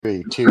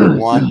3, 2,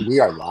 1. We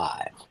are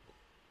live.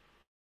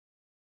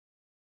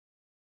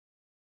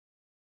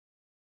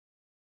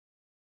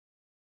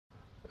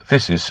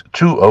 This is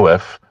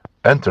 2OF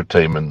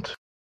Entertainment.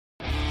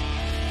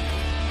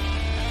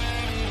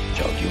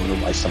 Joe, do you want to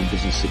know why some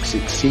businesses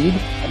succeed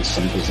and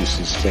some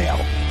businesses fail?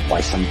 Why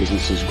some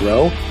businesses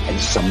grow and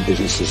some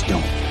businesses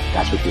don't?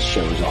 That's what this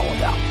show is all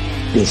about.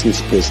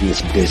 Business,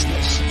 business,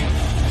 business.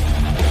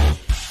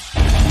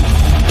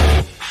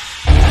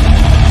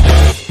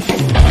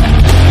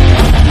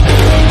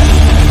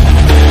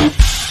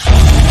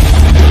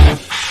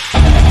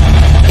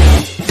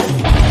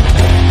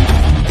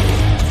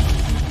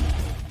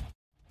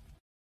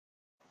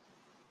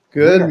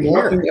 Good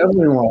morning,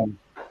 everyone.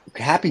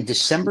 Happy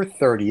December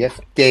 30th.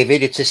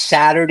 David, it's a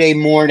Saturday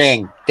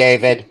morning,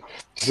 David.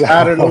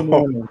 Saturday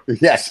morning.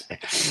 Yes.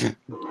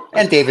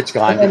 And David's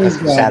gone because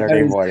it's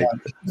Saturday morning.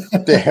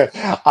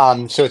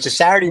 So it's a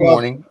Saturday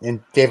morning, and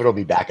David will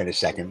be back in a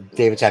second.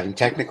 David's having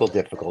technical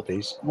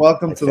difficulties.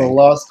 Welcome to the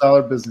Lost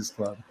Dollar Business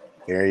Club.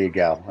 There you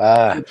go.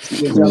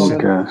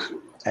 Gentlemen.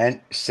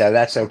 And so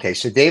that's okay.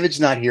 So David's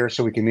not here,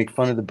 so we can make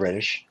fun of the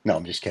British. No,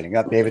 I'm just kidding.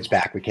 David's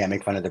back. We can't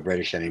make fun of the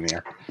British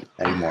anymore.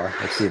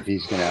 Let's see if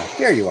he's gonna.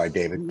 There you are,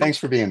 David. Thanks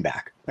for being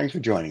back. Thanks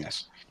for joining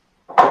us.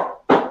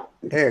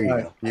 There you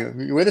go.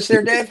 You with us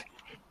there, Dave?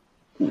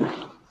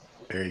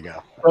 There you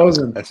go.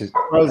 Frozen. That's his.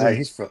 Frozen.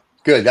 He's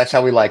good. That's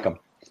how we like him.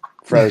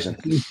 Frozen.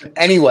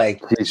 Anyway,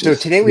 so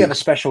today we have a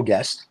special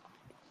guest.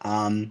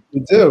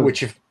 We do.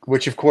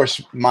 Which of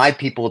course, my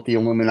people at the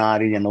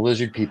Illuminati and the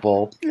Lizard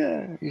people, he's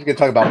going to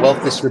talk about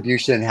wealth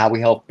distribution and how we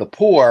help the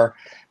poor.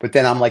 But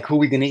then I'm like, who are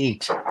we going to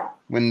eat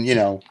when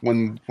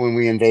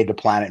we invade the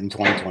planet in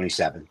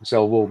 2027?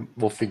 So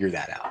we'll figure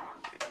that out.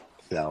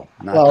 So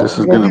this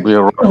is going to be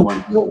a rough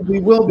one.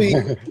 We will be.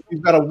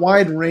 We've got a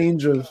wide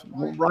range of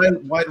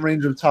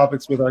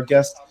topics with our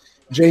guest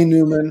Jay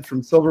Newman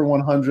from Silver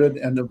 100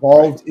 and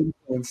Evolved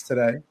Influence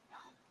today.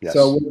 Yes.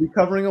 So we'll be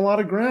covering a lot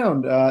of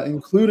ground,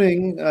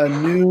 including a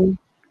new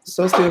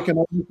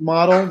socioeconomic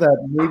model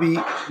that maybe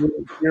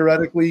will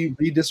theoretically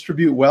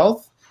redistribute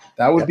wealth.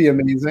 That would be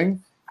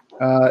amazing.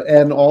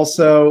 And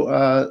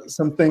also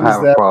some things I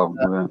have a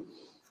problem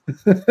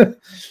with that.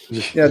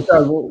 Yeah,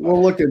 Doug,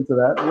 we'll look into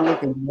that.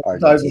 We'll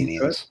dive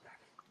into it.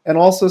 And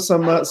also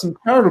some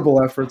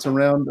charitable efforts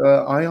around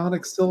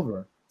ionic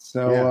silver.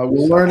 So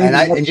we'll learn.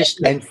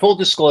 And full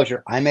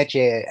disclosure, I met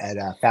Jay at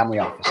a family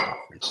office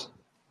conference.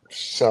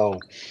 So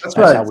that's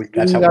right. We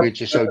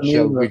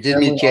did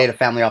meet Jay at a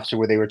family office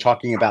where they were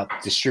talking about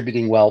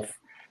distributing wealth,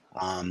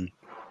 and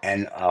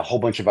a whole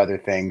bunch of other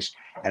things.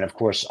 And of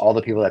course, all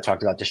the people that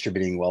talked about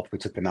distributing wealth, we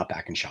took them out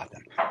back and shot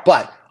them.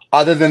 But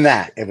other than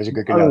that, it was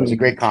a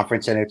great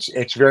conference, and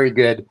it's very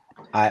good.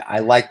 I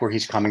like where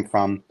he's coming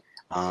from,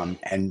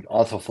 and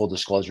also full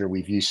disclosure,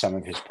 we've used some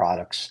of his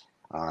products.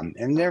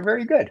 And they're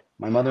very good.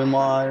 My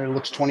mother-in-law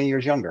looks 20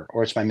 years younger,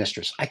 or it's my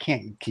mistress. I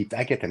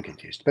get them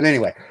confused. But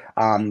anyway,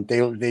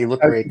 they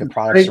look great. The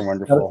products are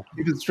wonderful.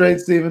 Keep it straight,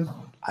 Stephen.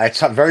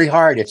 It's very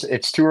hard.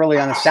 It's too early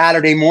on a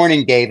Saturday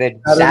morning,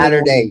 David.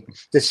 Saturday,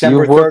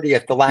 December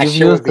 30th, the last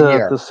show of the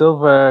year. The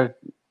silver,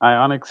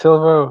 ionic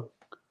silver.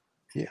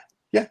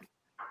 Yeah.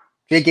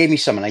 They gave me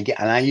some, and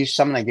I used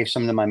some, and I gave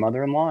some to my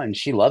mother-in-law, and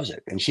she loves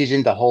it. And she's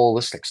into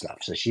holistic stuff,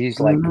 so she's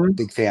like a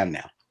big fan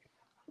now.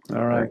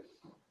 All right.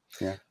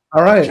 Yeah.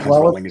 All right. John's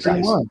Well, rolling his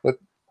eyes. All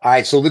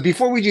right. So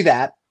before we do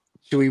that,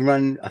 do we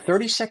run a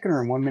 30-second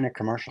or a 1-minute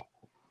commercial?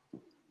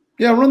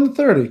 Yeah, run the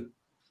 30.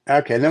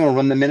 Okay, then we'll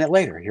run the minute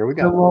later. Here we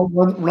go. Then we'll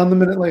run the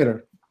minute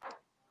later.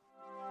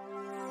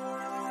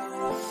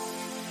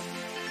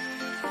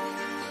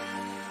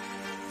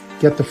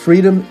 Get the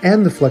freedom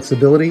and the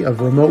flexibility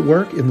of remote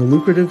work in the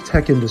lucrative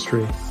tech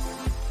industry.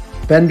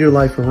 Bend your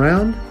life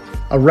around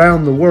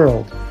the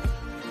world.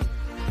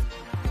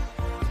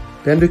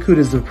 Bandicoot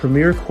is the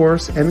premier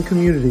course and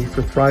community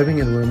for thriving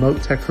in a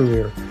remote tech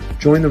career.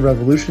 Join the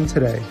revolution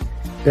today.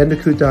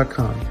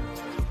 Bandicoot.com,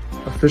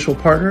 official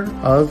partner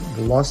of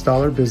the Lost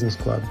Dollar Business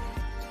Club.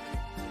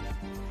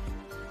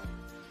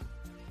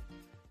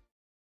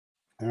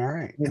 All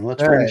right, and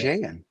let's bring Jay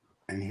in.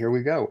 And here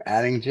we go,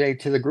 adding Jay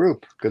to the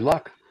group. Good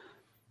luck.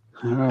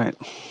 All right.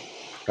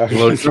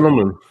 Hello,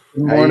 gentlemen.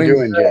 Good How morning, you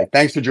doing, Jay?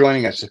 Thanks for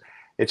joining us.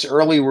 It's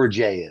early where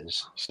Jay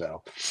is,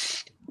 so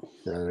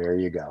there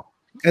you go.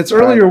 It's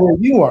earlier where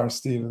you are,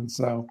 Stephen.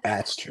 So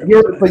that's true.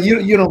 But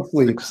you don't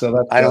sleep, so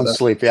that's. I don't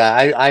sleep.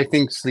 Yeah, I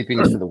think sleeping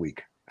is for the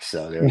weak.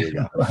 So there you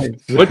go. Right.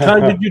 What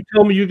time did you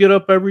tell me you get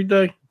up every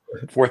day?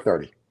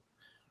 4:30.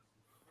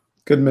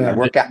 Good man. I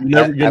work out.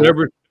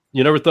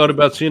 You never thought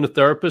about seeing a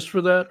therapist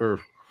for that, or?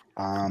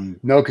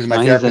 No, because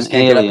my therapist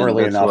can't get up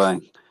early enough.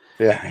 Why.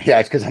 Yeah,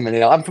 it's because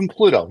I'm from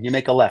Pluto. You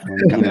make a left when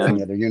you come in from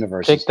the other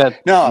universe. Take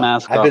that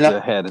mask off your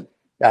head.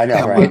 I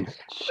know, right?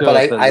 But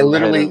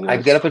I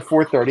get up at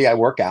 4:30. I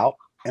work out,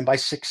 and by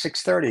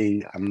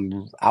 6:30,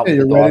 I'm out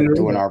the dog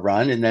doing our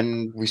run, and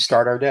then we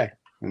start our day,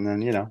 and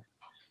then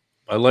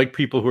I like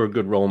people who are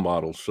good role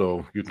models,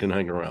 so you can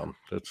hang around.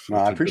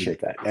 I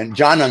appreciate that. And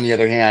John, on the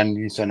other hand,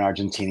 he's an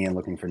Argentinian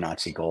looking for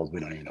Nazi gold. We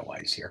don't even know why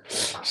he's here.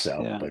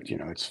 So, yeah. But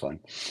it's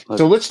fun.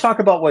 So let's talk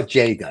about what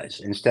Jay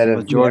does instead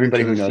of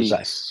everybody who knows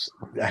us.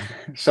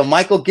 So,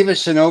 Michael, give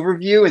us an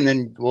overview, and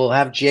then we'll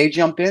have Jay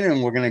jump in,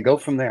 and we're going to go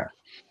from there.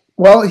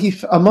 Well, he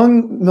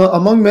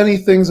among many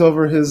things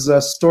over his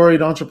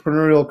storied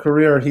entrepreneurial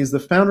career, he's the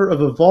founder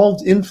of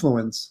Evolved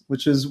Influence,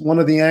 which is one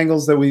of the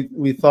angles that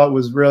we thought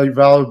was really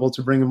valuable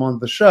to bring him on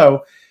the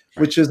show,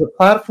 which is a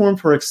platform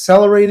for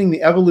accelerating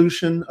the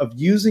evolution of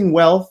using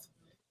wealth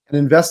and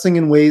investing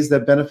in ways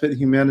that benefit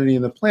humanity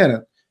and the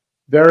planet.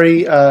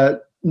 Very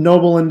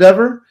noble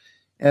endeavor,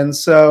 and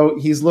so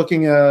he's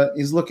looking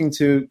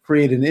to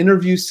create an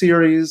interview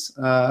series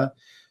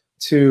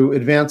to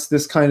advance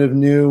this kind of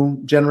new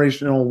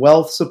generational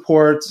wealth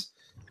support,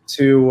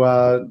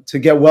 to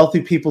get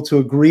wealthy people to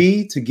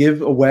agree to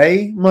give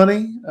away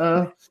money,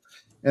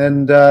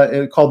 and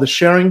called the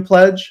Sharing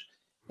Pledge,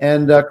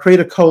 and create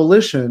a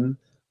coalition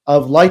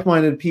of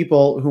like-minded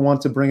people who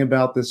want to bring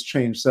about this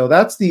change. So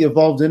that's the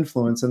Evolved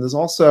Influence, and he's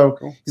also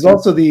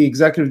the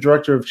executive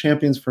director of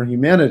Champions for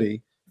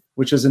Humanity,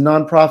 which is a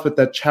nonprofit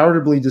that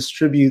charitably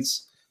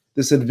distributes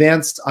this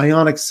advanced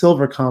ionic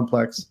silver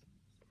complex,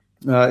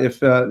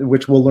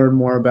 which we'll learn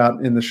more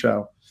about in the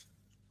show.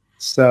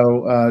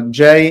 So,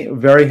 Jay,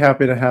 very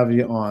happy to have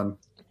you on.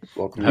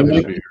 Welcome.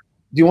 Happy to be here.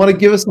 Do you want to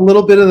give us a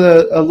little bit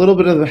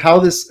of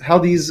how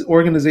these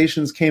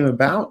organizations came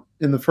about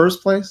in the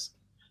first place?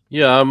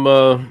 Yeah, I'm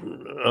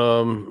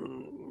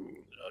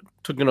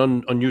took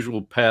an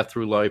unusual path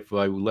through life.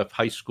 I left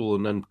high school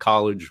and then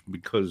college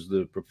because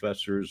the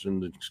professors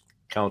and the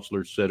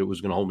counselors said it was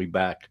going to hold me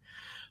back.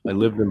 I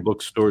lived in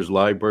bookstores,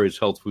 libraries,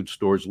 health food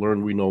stores,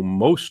 learned we know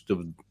most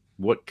of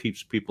what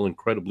keeps people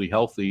incredibly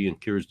healthy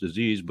and cures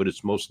disease, but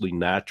it's mostly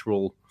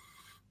natural.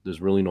 There's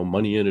really no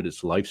money in it.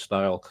 It's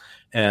lifestyle.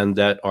 And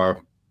that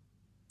our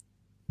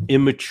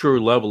immature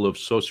level of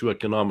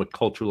socioeconomic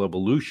cultural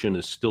evolution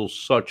is still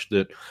such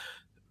that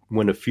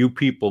when a few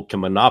people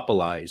can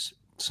monopolize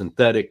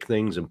synthetic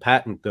things and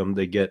patent them,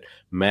 they get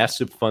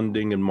massive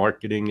funding and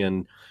marketing,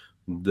 and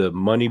the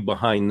money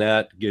behind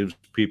that gives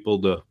people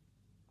the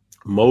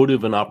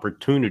motive and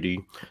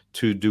opportunity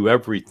to do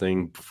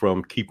everything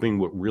from keeping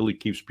what really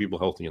keeps people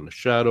healthy in the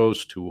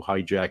shadows to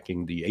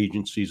hijacking the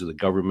agencies of the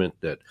government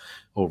that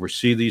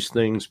oversee these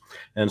things.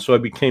 And so I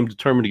became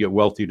determined to get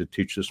wealthy to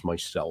teach this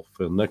myself.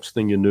 And next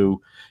thing you knew,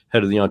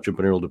 head of the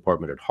entrepreneurial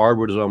department at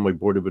Harvard is on my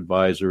board of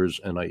advisors,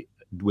 and I,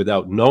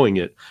 without knowing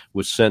it,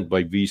 was sent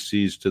by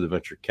VCs to the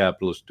venture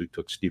capitalist who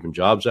took Stephen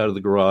Jobs out of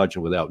the garage,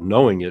 and without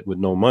knowing it, with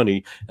no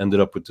money, ended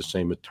up with the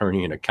same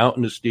attorney and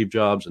accountant as Steve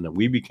Jobs, and then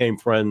we became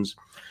friends.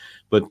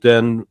 But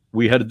then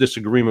we had a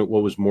disagreement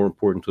what was more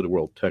important to the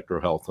world, tech or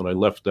health, and I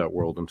left that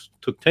world, and it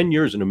took 10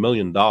 years and $1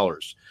 million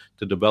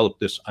to develop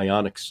this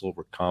ionic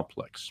silver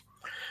complex.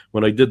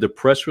 When I did the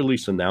press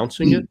release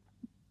announcing it,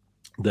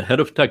 the head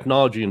of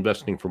technology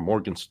investing for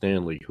Morgan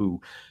Stanley, who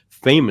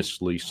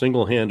famously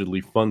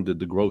single-handedly funded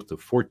the growth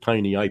of 4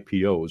 tiny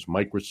IPOs,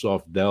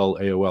 Microsoft, Dell,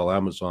 AOL,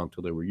 Amazon,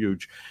 till they were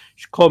huge.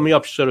 She called me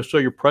up. She said, I saw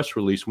your press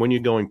release. When are you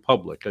going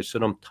public? I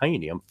said, I'm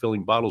tiny. I'm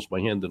filling bottles by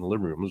hand in the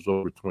living room. This was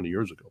over 20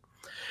 years ago.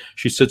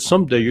 She said,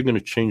 someday you're going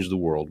to change the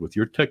world. With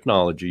your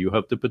technology, you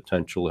have the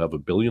potential to have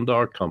 $1 billion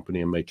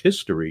company and make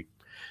history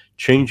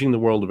changing the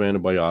world of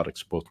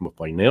antibiotics, both from a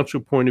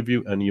financial point of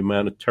view and a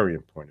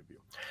humanitarian point of view.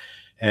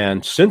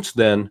 And since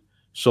then,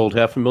 sold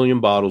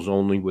 500,000 bottles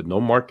only with no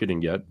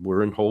marketing yet.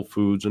 We're in Whole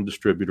Foods and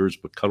distributors,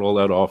 but cut all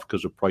that off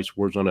because of price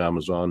wars on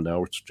Amazon.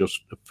 Now it's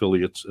just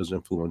affiliates as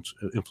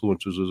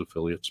influencers as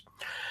affiliates.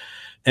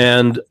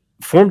 And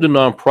formed a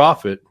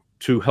nonprofit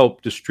to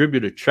help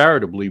distribute it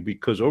charitably,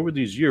 because over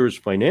these years,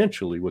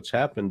 financially, what's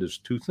happened is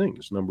 2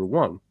 things. Number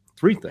one,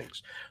 3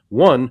 things.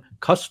 One,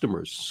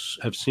 customers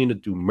have seen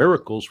it do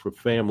miracles for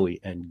family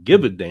and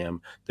give a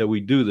damn that we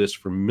do this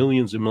for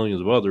millions and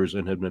millions of others,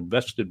 and have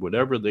invested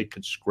whatever they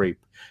could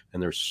scrape.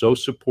 And they're so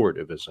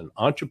supportive. As an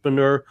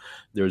entrepreneur,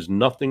 there's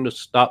nothing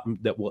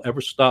that will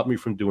ever stop me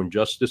from doing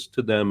justice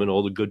to them and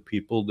all the good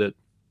people that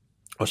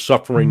are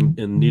suffering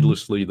and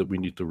needlessly that we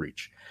need to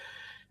reach.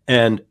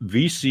 And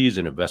VCs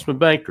and investment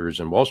bankers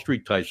and Wall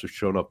Street types have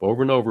shown up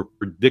over and over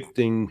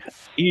predicting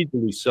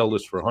easily sell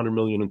this for $100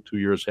 million in 2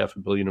 years,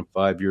 $500 million in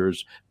 5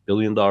 years, $1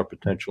 billion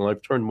potential. And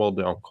I've turned them all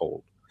down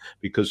cold,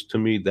 because to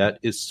me, that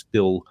is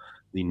still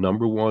the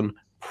number one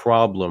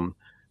problem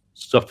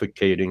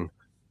suffocating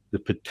the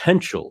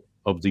potential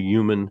of the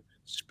human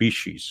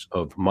species,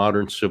 of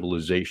modern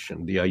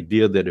civilization. The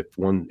idea that if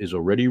one is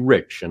already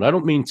rich, and I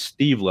don't mean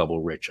Steve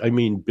level rich, I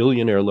mean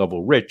billionaire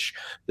level rich,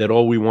 that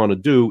all we want to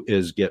do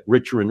is get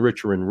richer and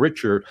richer and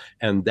richer,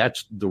 and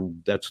that's the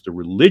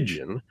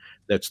religion.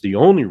 That's the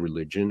only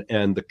religion,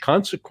 and the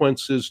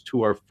consequences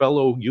to our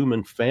fellow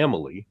human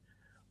family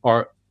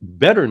are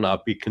better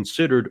not be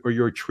considered, or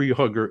you're a tree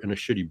hugger and a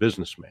shitty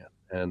businessman.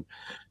 And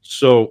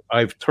so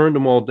I've turned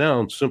them all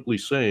down, simply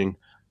saying,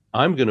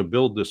 I'm going to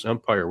build this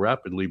empire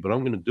rapidly, but I'm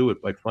going to do it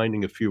by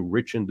finding a few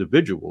rich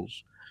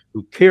individuals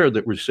who care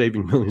that we're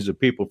saving millions of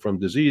people from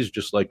disease,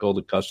 just like all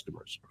the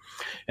customers.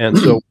 And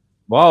so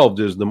involved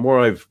is the more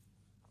I've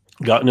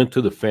gotten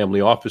into the family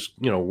office,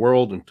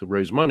 world and to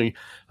raise money,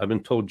 I've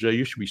been told, Jay,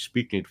 you should be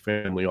speaking at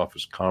family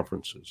office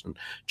conferences. And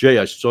Jay,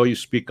 I saw you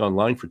speak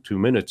online for 2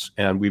 minutes,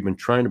 and we've been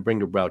trying to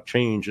bring about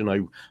change. And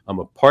I'm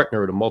a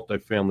partner at a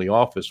multifamily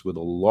office with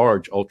a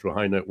large ultra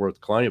high net worth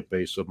client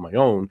base of my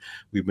own.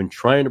 We've been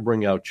trying to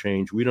bring out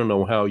change. We don't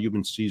know how. You've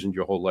been seasoned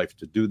your whole life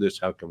to do this.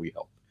 How can we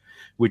help?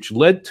 Which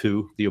led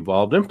to the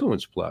Evolved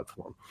Influence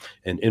platform,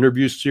 an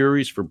interview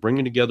series for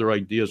bringing together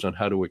ideas on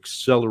how to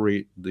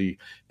accelerate the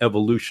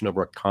evolution of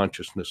our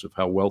consciousness of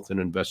how wealth and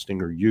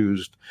investing are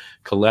used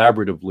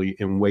collaboratively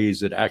in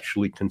ways that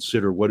actually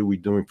consider what are we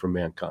doing for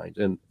mankind.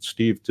 And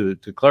Steve, to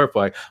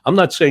clarify, I'm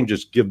not saying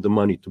just give the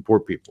money to poor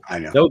people. I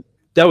know.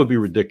 That would be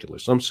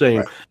ridiculous. I'm saying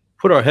right.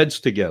 Put our heads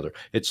together.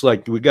 It's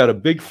like we got a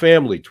big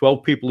family,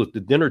 12 people at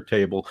the dinner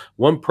table.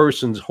 One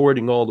person's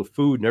hoarding all the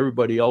food and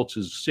everybody else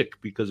is sick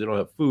because they don't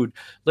have food.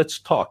 Let's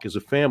talk as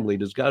a family.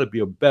 There's got to be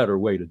a better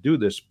way to do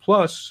this.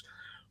 Plus,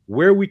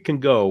 where we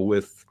can go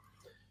with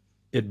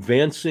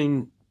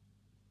advancing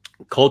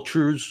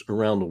cultures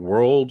around the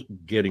world,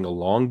 getting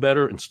along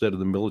better instead of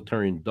the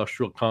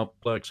military-industrial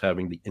complex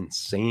having the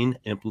insane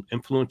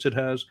influence it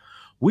has.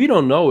 We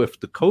don't know if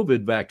the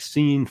COVID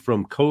vaccine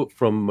from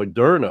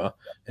Moderna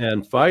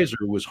and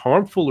Pfizer was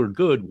harmful or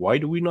good. Why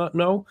do we not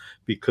know?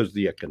 Because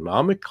the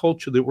economic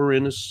culture that we're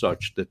in is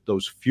such that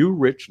those few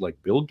rich,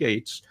 like Bill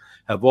Gates,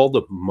 have all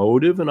the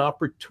motive and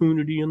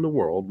opportunity in the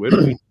world, where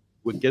do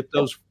we get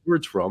those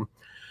words from,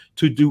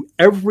 to do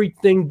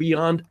everything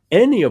beyond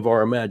any of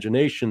our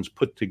imaginations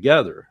put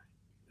together.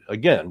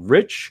 Again,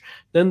 rich,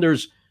 then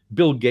there's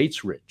Bill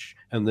Gates rich,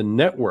 and the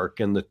network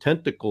and the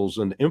tentacles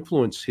and the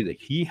influence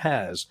that he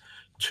has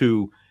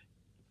to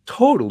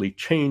totally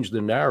change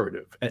the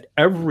narrative at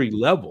every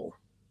level.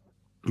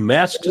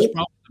 Masks is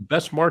probably the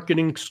best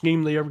marketing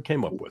scheme they ever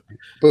came up with.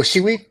 But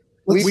see, we've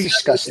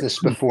discussed this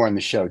before on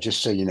the show,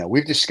 just so you know.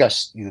 We've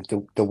discussed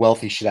the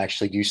wealthy should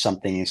actually do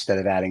something instead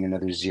of adding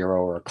another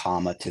zero or a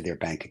comma to their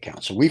bank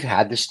account. So we've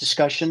had this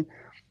discussion.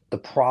 The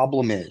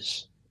problem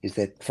is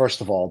that, first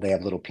of all, they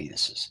have little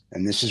penises,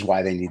 and this is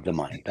why they need the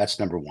money.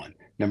 That's number one.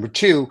 Number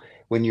two,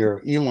 when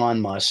you're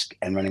Elon Musk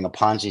and running a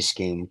Ponzi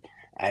scheme,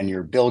 and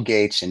you're Bill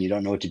Gates and you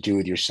don't know what to do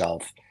with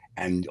yourself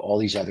and all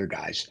these other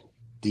guys,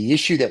 the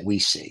issue that we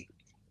see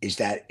is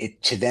that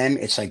to them,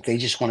 it's like they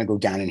just want to go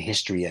down in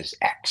history as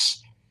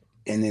X.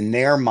 And in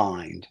their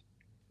mind,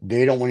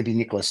 they don't want to be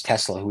Nikola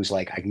Tesla, who's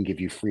like, I can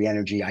give you free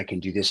energy. I can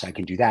do this. I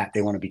can do that.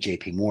 They want to be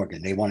JP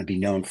Morgan. They want to be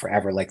known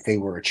forever like they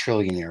were a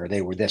trillionaire or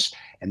they were this.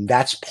 And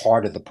that's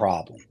part of the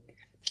problem.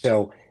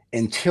 So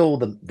until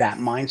that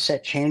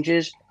mindset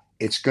changes,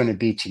 it's going to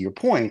be, to your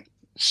point,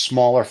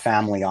 smaller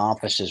family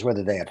offices,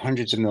 whether they have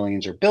hundreds of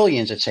millions or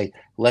billions, that say,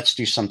 let's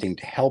do something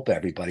to help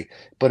everybody.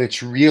 But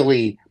it's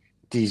really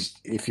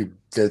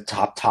the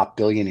top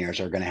billionaires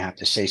are going to have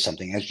to say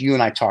something. As you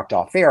and I talked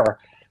off air,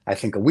 I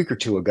think a week or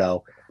two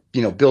ago,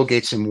 Bill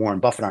Gates and Warren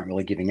Buffett aren't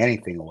really giving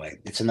anything away.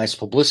 It's a nice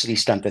publicity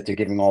stunt that they're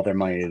giving all their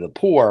money to the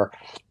poor,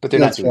 but they're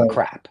not doing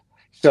crap.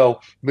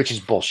 So, which is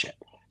bullshit.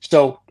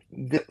 So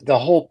the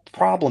whole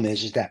problem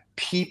is that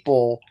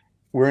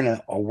we're in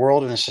a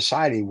world and a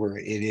society where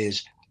it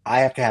is,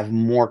 I have to have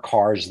more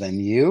cars than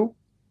you,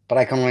 but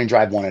I can only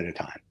drive one at a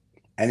time.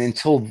 And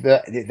until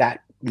that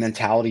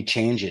mentality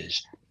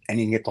changes and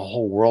you can get the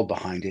whole world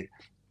behind it,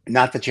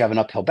 not that you have an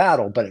uphill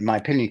battle, but in my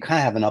opinion, you kind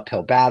of have an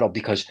uphill battle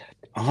because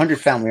 100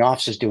 family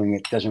offices doing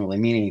it doesn't really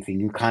mean anything.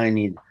 You kind of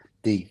need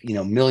the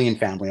million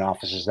family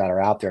offices that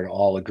are out there to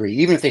all agree.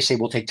 Even if they say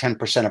we'll take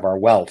 10% of our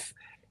wealth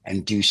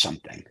and do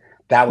something,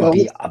 that would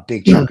be a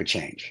big chunk of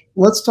change.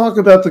 Let's talk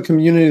about the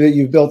community that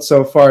you've built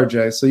so far,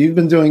 Jay. So you've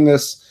been doing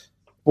this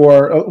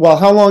for,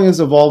 how long has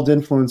Evolved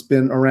Influence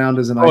been around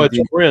as an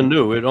idea? It's brand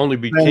new. It only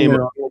became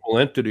a global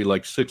entity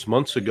like 6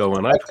 months ago.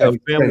 And I've had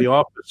family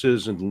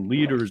offices and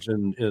leaders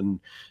in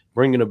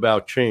bringing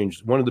about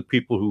change. One of the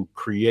people who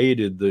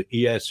created the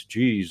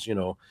ESGs,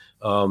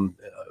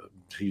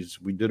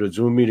 we did a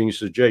Zoom meeting. He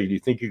said, Jay, do you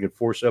think you can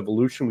force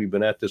evolution? We've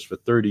been at this for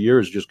 30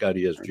 years, just got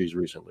ESGs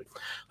recently.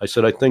 I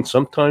said, I think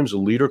sometimes a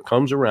leader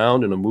comes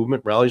around and a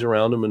movement rallies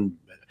around them and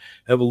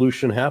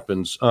evolution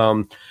happens.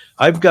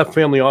 I've got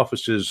family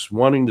offices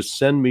wanting to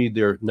send me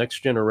their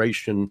next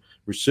generation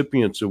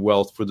recipients of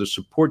wealth for the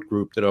support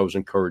group that I was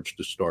encouraged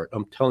to start.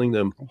 I'm telling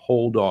them,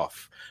 hold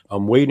off.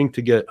 I'm waiting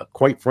to get,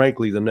 quite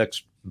frankly, the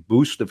next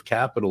boost of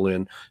capital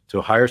in to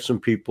hire some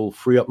people,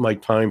 free up my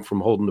time from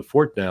holding the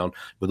fort down.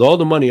 With all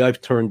the money I've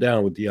turned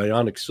down with the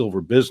Ionic Silver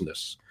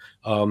business,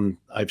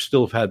 I've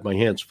still had my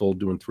hands full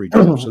doing 3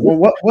 jobs.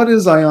 Well, what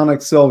is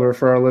Ionic Silver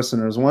for our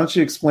listeners? Why don't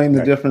you explain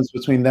the difference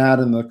between that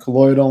and the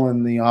colloidal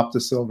and the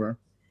OptiSilver?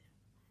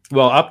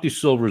 Well,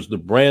 OptiSilver is the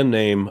brand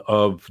name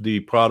of the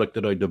product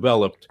that I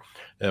developed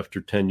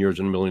after 10 years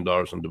and $1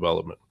 million in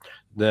development.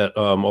 That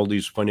all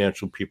these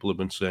financial people have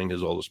been saying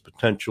has all this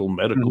potential.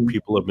 Medical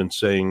people have been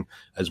saying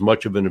as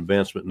much of an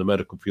advancement in the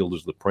medical field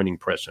as the printing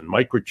press and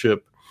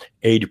microchip.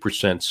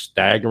 80%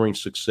 staggering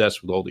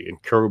success with all the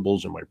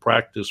incurables in my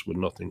practice when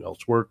nothing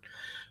else worked.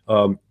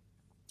 I'm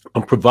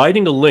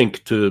providing a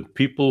link to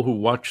people who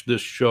watch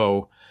this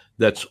show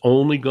that's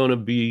only going to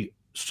be,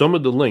 some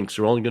of the links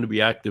are only going to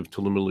be active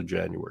till the middle of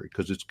January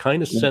because it's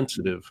kind of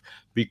sensitive,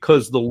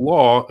 because the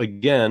law,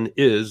 again,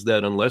 is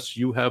that unless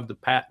you have the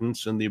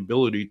patents and the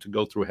ability to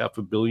go through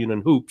 500 million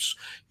in hoops,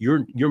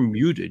 you're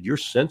muted, you're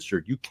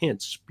censored, you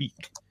can't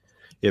speak.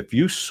 If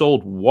you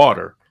sold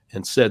water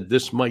and said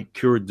this might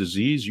cure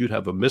disease, you'd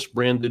have a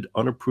misbranded,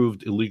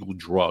 unapproved, illegal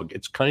drug.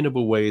 It's kind of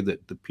a way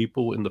that the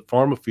people in the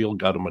pharma field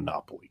got a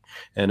monopoly.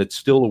 And it's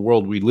still a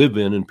world we live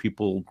in, and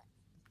people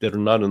that are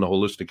not in the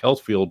holistic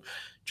health field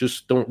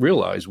just don't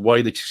realize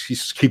why they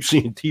keep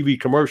seeing TV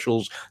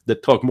commercials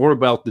that talk more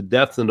about the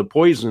death and the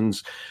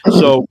poisons.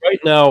 So right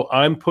now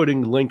I'm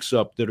putting links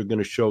up that are going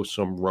to show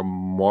some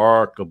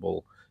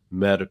remarkable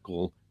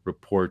medical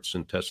reports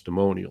and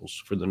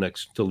testimonials for the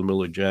next till the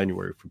middle of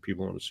January for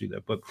people who want to see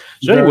that. But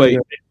so anyway,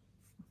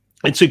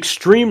 it's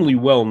extremely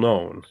well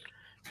known,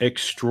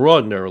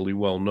 extraordinarily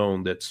well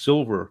known that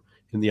silver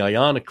in the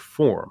ionic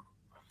form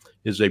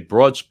is a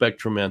broad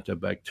spectrum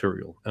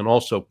antibacterial and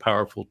also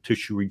powerful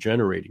tissue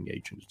regenerating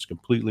agent. It's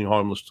completely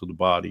harmless to the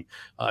body.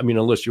 I mean,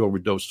 unless you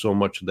overdose so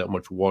much of that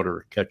much water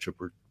or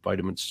ketchup or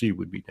vitamin C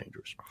would be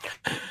dangerous.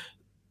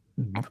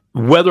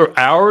 Whether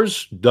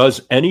ours does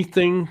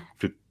anything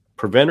to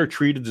prevent or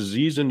treat a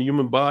disease in the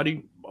human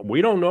body,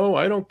 we don't know.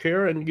 I don't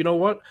care. And you know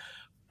what?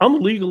 I'm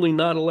legally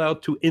not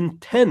allowed to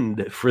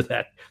intend for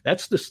that.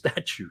 That's the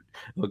statute.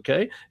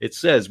 Okay. It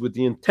says with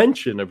the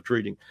intention of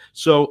treating.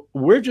 So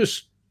we're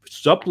just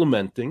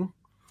supplementing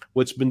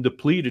what's been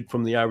depleted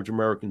from the average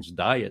American's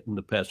diet in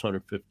the past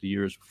 150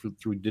 years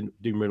through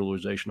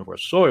demineralization of our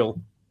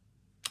soil.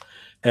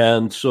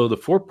 And so the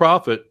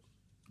for-profit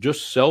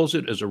just sells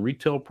it as a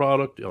retail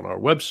product on our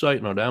website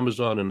and on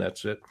Amazon, and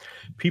that's it.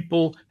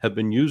 People have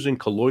been using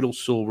colloidal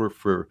silver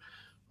for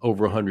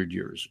over 100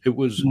 years. It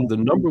was the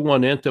number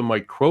one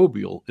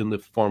antimicrobial in the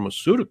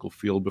pharmaceutical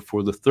field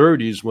before the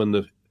 30s, when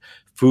the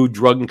Food,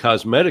 Drug, and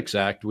Cosmetics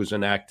Act was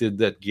enacted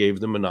that gave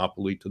the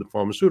monopoly to the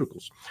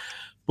pharmaceuticals.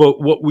 But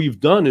what we've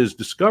done is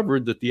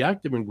discovered that the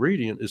active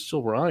ingredient is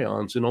silver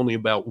ions, and only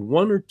about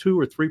 1 or 2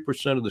 or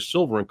 3% of the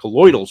silver in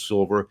colloidal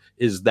silver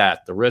is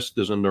that. The rest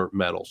is inert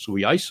metal. So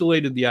we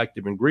isolated the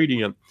active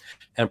ingredient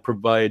and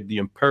provide the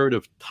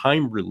imperative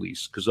time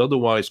release, because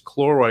otherwise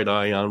chloride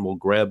ion will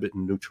grab it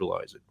and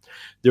neutralize it.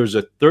 There's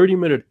a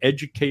 30-minute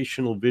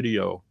educational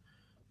video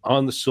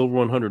on the Silver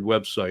 100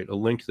 website, a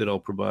link that I'll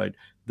provide,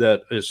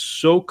 that is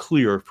so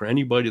clear for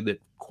anybody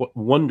that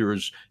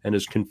wonders and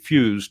is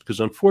confused, because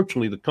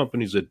unfortunately the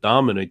companies that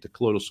dominate the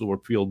colloidal silver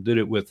field did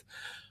it with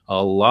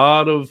a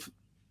lot of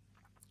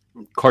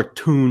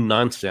cartoon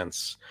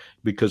nonsense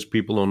because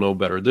people don't know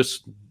better.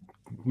 This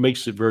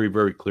makes it very,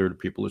 very clear to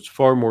people. It's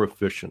far more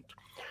efficient.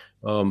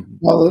 So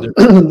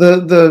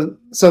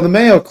the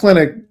Mayo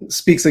Clinic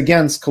speaks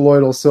against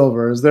colloidal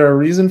silver. Is there a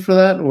reason for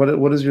that?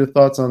 What is your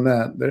thoughts on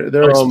that?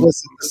 They're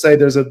explicit to say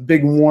there's a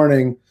big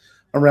warning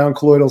around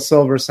colloidal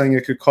silver, saying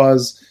it could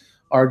cause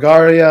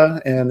argyria,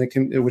 and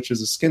which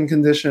is a skin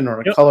condition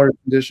or a color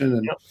condition,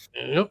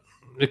 and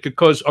it could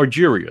cause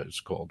argyria. It's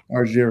called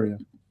argyria.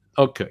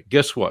 Okay,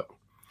 guess what?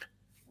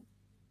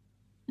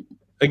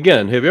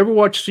 Again, have you ever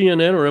watched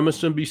CNN or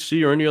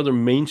MSNBC or any other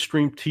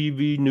mainstream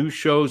TV news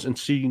shows and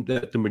seen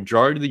that the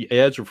majority of the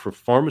ads are for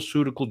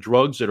pharmaceutical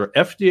drugs that are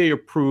FDA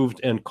approved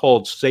and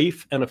called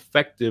safe and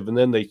effective, and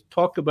then they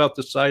talk about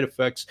the side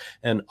effects,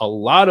 and a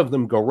lot of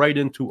them go right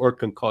into or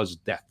can cause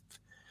death?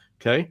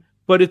 Okay,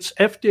 but it's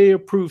FDA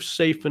approved,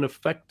 safe, and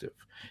effective.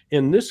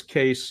 In this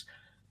case,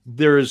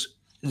 there's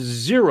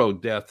 0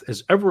 death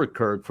has ever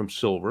occurred from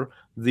silver.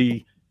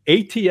 The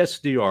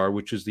ATSDR,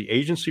 which is the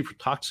Agency for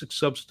Toxic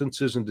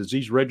Substances and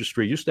Disease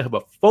Registry, used to have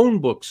a phone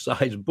book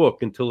size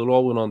book until it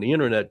all went on the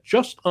internet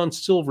just on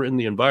silver in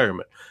the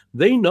environment.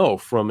 They know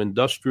from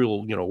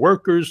industrial,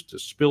 workers to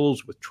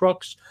spills with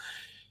trucks.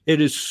 It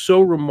is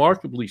so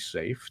remarkably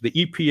safe. The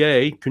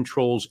EPA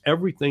controls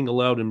everything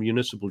allowed in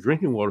municipal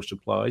drinking water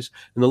supplies.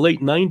 In the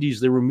late 90s,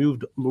 they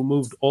removed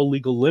all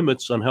legal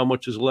limits on how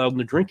much is allowed in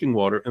the drinking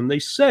water. And they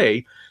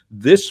say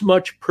this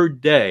much per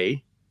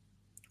day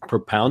per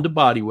pound of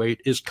body weight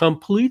is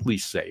completely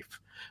safe.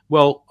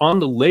 Well, on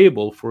the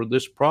label for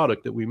this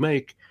product that we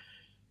make,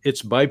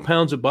 it's by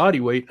pounds of body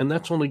weight, and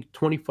that's only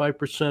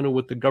 25% of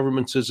what the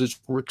government says is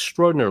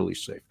extraordinarily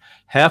safe.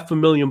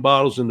 500,000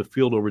 bottles in the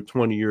field over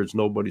 20 years,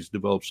 nobody's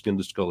developed skin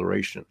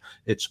discoloration.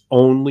 It's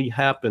only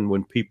happened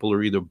when people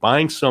are either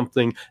buying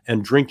something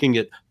and drinking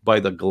it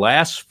by the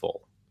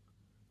glassful,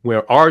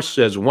 where ours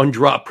says 1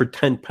 drop per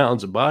 10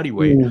 pounds of body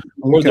weight,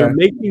 or they're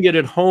making it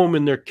at home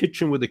in their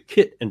kitchen with a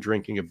kit and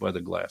drinking it by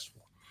the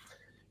glassful.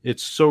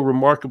 It's so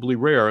remarkably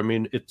rare. I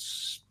mean,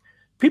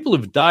 people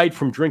have died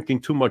from drinking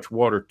too much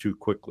water too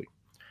quickly.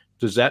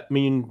 Does that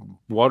mean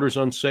water's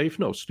unsafe?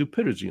 No,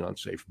 stupidity is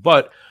unsafe.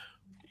 But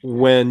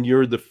when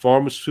you're the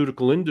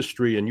pharmaceutical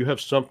industry and you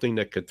have something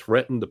that could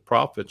threaten the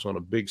profits on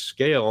a big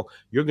scale,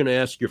 you're going to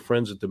ask your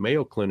friends at the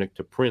Mayo Clinic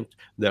to print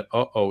that,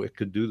 it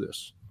could do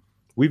this.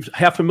 We've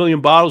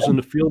 500,000 bottles in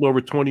the field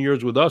over 20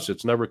 years with us.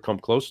 It's never come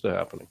close to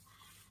happening.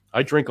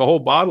 I drink a whole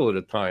bottle at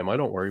a time. I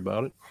don't worry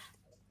about it.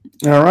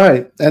 All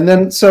right. And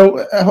then,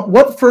 so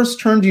what first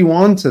turned you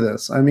on to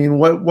this? I mean,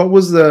 what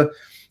was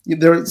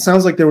it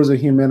sounds like there was a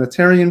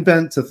humanitarian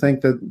bent to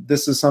think that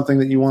this is something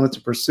that you wanted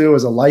to pursue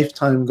as a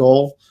lifetime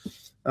goal.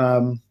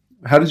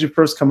 How did you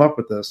first come up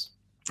with this?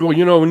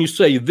 Well, when you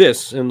say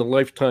this and the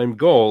lifetime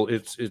goal,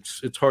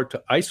 it's hard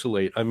to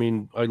isolate. I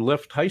mean, I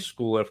left high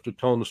school after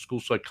telling the school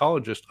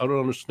psychologist, I don't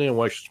understand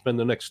why I should spend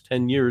the next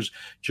 10 years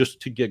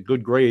just to get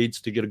good grades,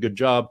 to get a good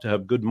job, to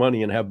have good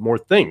money and have more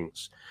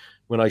things.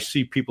 When I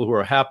see people who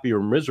are happy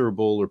or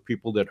miserable, or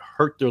people that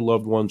hurt their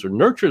loved ones or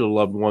nurture their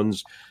loved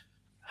ones,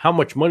 how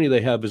much money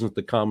they have isn't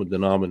the common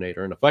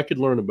denominator. And if I could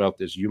learn about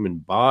this human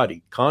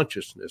body,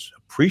 consciousness,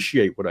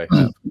 appreciate what I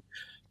have,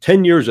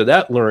 10 years of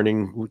that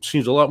learning, which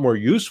seems a lot more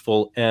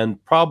useful,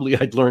 and probably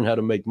I'd learn how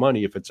to make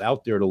money if it's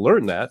out there to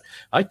learn that.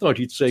 I thought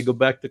he'd say, go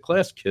back to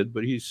class, kid,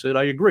 but he said,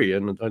 I agree,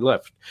 and I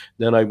left.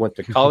 Then I went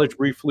to college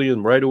briefly,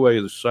 and right away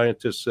the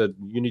scientist said,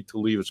 you need to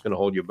leave, it's going to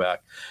hold you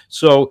back.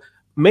 So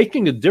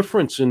making a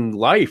difference in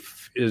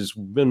life has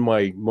been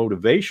my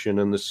motivation,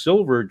 and the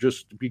silver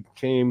just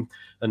became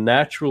a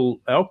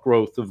natural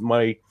outgrowth of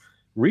my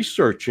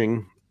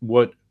researching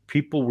what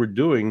people were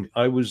doing.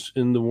 I was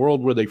in the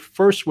world where they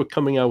first were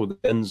coming out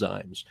with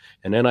enzymes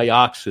and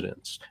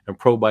antioxidants and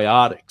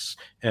probiotics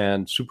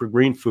and super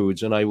green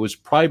foods, and I was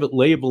private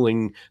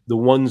labeling the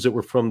ones that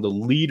were from the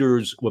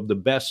leaders of the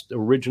best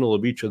original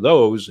of each of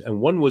those, and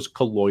one was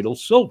colloidal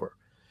silver.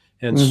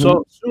 And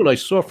so soon I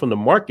saw from the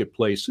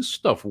marketplace, this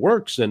stuff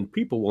works and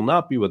people will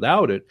not be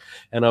without it.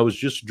 And I was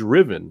just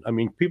driven. I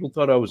mean, people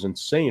thought I was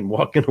insane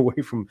walking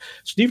away from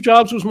Steve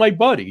Jobs was my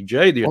buddy.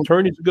 Jay, the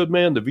attorney's a good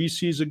man. The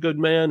VC's a good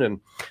man. And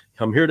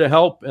I'm here to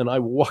help. And I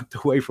walked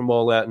away from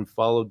all that and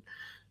followed,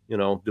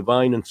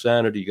 divine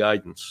insanity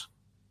guidance.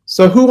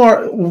 So who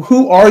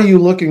are you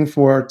looking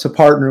for to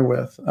partner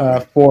with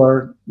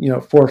for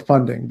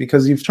funding?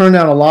 Because you've turned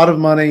down a lot of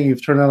money,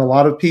 you've turned down a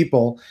lot of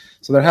people.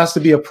 So there has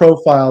to be a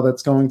profile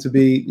that's going to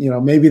be,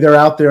 maybe they're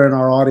out there in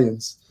our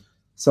audience,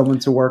 someone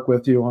to work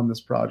with you on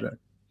this project.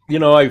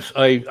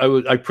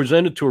 I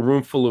presented to a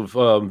room full of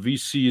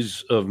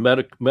VCs, of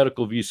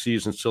medical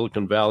VCs in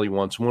Silicon Valley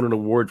once, won an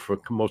award for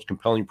most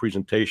compelling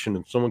presentation.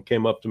 And someone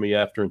came up to me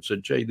after and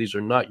said, Jay, these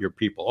are not your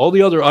people. All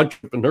the other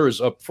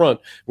entrepreneurs up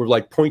front were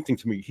like pointing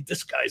to me.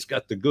 This guy's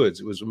got the goods.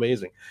 It was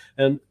amazing.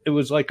 And it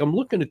was like, I'm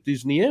looking at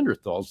these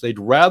Neanderthals. They'd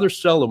rather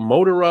sell a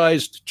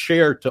motorized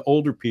chair to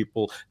older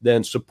people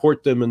than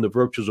support them in the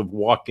virtues of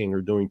walking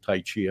or doing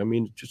Tai Chi. I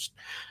mean,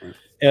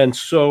 and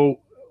so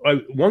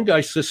one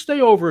guy says,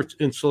 stay over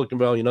in Silicon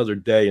Valley another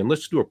day and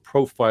let's do a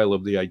profile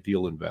of the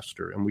ideal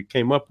investor. And we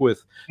came up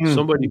with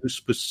somebody who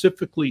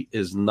specifically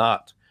is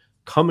not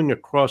coming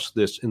across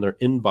this in their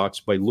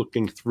inbox by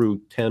looking through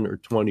 10 or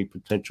 20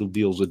 potential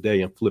deals a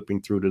day and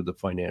flipping through to the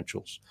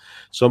financials.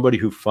 Somebody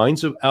who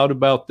finds out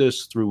about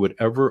this through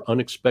whatever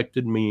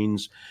unexpected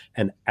means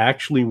and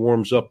actually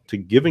warms up to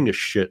giving a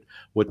shit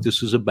what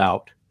this is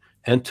about.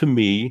 And to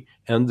me,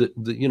 and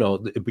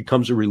it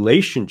becomes a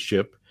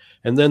relationship.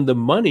 And then the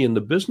money and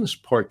the business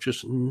part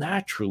just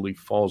naturally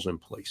falls in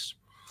place.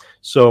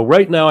 So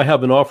right now I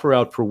have an offer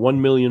out for $1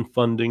 million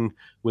funding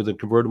with a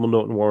convertible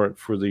note and warrant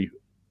for the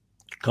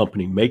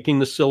company making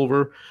the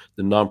silver.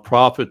 The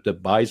nonprofit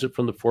that buys it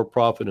from the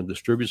for-profit and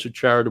distributes it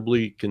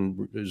charitably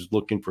is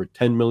looking for a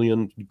 $10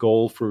 million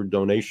goal for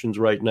donations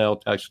right now,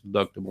 tax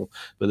deductible.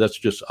 But that's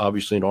just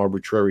obviously an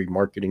arbitrary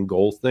marketing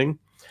goal thing.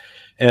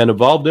 And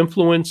Evolved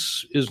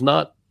Influence is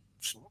not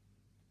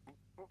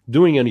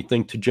doing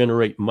anything to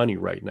generate money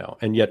right now.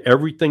 And yet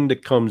everything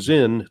that comes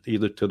in,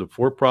 either to the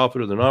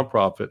for-profit or the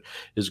nonprofit,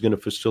 is going to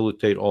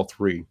facilitate all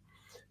three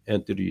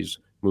entities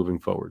moving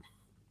forward.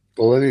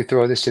 Well, let me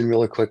throw this in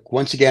really quick.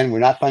 Once again, we're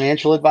not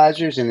financial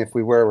advisors. And if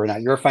we were, we're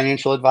not your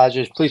financial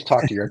advisors. Please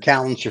talk to your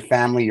accountants, your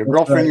family, your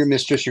girlfriend, your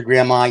mistress, your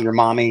grandma, your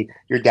mommy,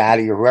 your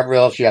daddy, or whoever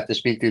else you have to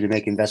speak to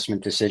make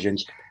investment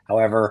decisions.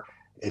 However,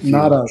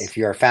 if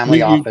you're a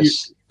family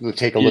office, we'll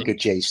take a look at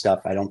Jay's stuff.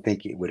 I don't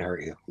think it would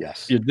hurt you.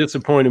 Yes. You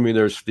disappointed me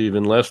there,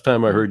 Stephen. Last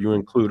time I heard you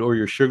include "or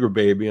your sugar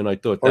baby," and I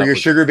thought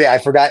sugar baby. I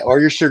forgot.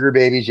 Or your sugar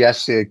babies.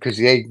 Yes, because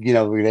they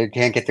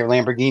can't get their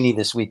Lamborghini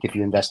this week if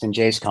you invest in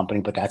Jay's company,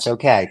 but that's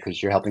okay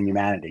because you're helping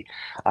humanity.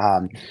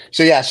 No,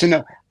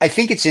 I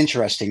think it's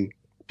interesting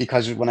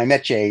because when I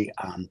met Jay,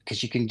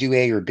 because you can do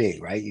A or B,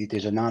 right?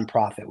 There's a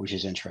nonprofit, which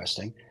is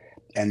interesting,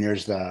 and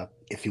there's the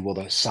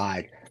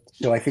side.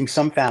 So I think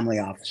some family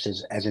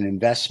offices as an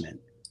investment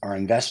or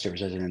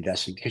investors as an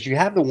investment, because you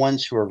have the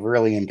ones who are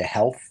really into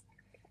health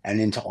and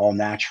into all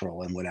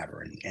natural and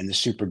whatever, and the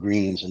super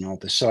greens and all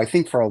this. So I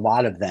think for a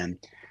lot of them,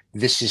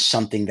 this is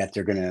something that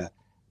they're going to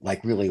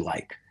really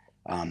like.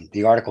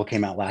 The article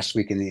came out last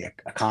week in The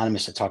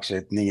Economist that talks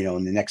about, in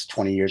the next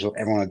 20 years,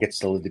 everyone gets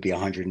to live to be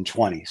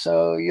 120.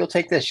 So you'll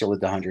take this, you'll live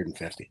to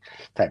 150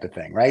 type of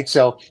thing, right?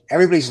 So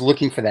everybody's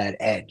looking for that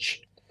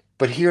edge.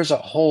 But here's a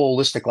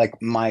holistic, like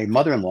my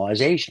mother-in-law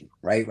is Asian,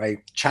 right?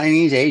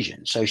 Chinese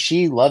Asian. So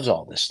she loves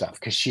all this stuff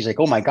because she's like,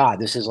 oh my God,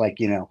 this is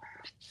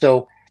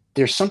so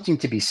there's something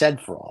to be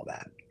said for all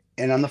that.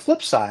 And on the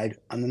flip side,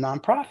 on the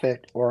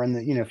nonprofit or on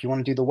the, if you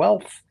want to do the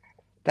wealth,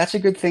 that's a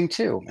good thing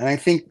too. And I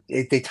think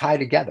they tie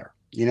together,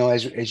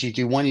 as you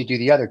do one, you do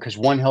the other, because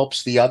one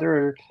helps the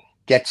other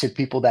get to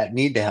people that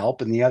need the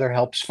help, and the other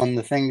helps fund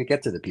the thing to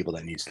get to the people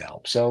that needs the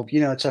help. So,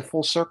 it's a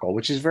full circle,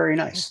 which is very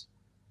nice.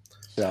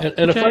 So,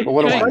 and Jay,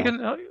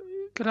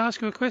 can I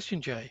ask you a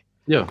question, Jay?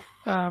 Yeah.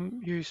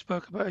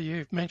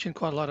 You've mentioned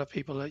quite a lot of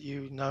people that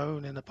you've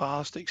known in the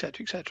past, et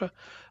cetera.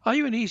 Are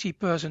you an easy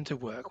person to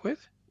work with?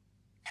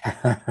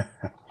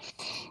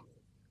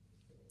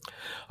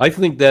 I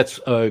think that's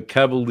a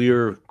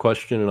cavalier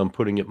question, and I'm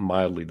putting it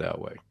mildly that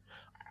way.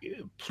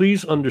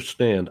 Please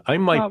understand, I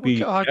might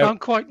be... I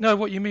don't quite know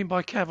what you mean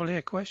by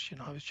cavalier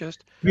question. I was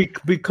just...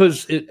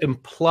 Because it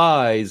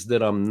implies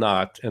that I'm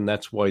not, and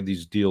that's why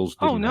these deals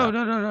didn't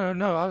happen.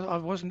 No. I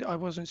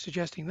wasn't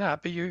suggesting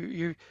that, but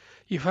you've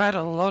had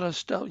a lot of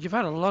stuff. You've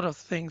had a lot of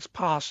things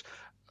pass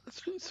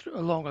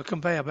along a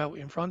conveyor belt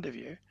in front of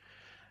you,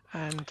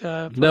 and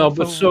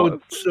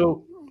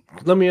so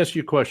let me ask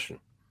you a question.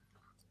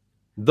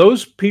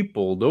 Those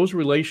people, those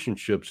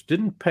relationships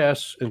didn't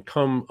pass and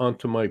come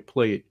onto my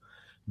plate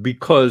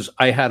because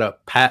I had a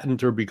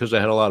patent or because I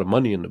had a lot of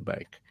money in the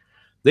bank.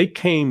 They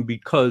came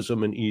because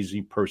I'm an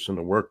easy person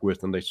to work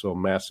with, and they saw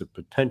massive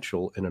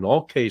potential. And in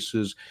all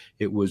cases,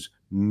 it was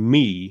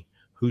me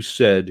who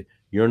said,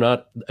 you're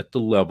not at the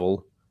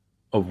level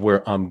of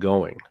where I'm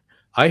going.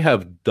 I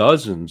have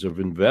dozens of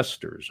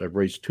investors. I've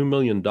raised $2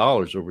 million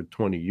over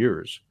 20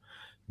 years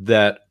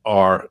that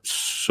are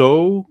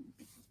so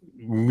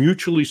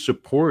mutually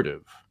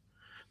supportive.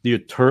 The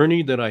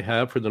attorney that I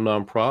have for the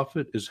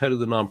nonprofit is head of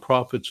the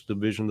nonprofits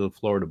division of the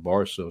Florida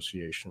Bar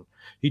Association.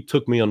 He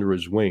took me under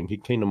his wing. He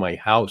came to my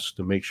house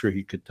to make sure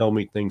he could tell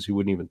me things he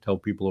wouldn't even tell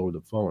people over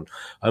the phone.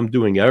 I'm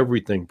doing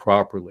everything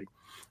properly.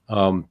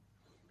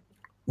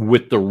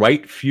 With the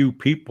right few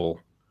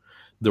people,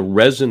 the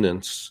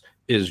resonance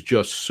is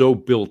just so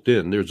built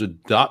in. There's a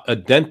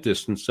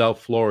dentist in South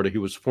Florida. He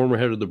was former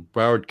head of the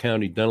Broward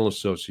County Dental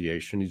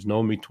Association. He's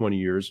known me 20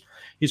 years.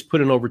 He's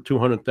put in over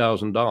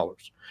 $200,000.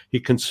 He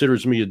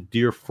considers me a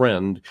dear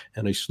friend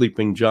and a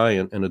sleeping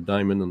giant and a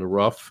diamond in the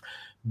rough.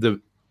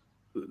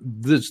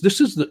 This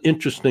is the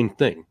interesting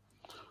thing.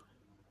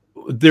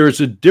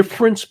 There's a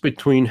difference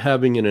between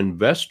having an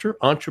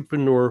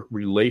investor-entrepreneur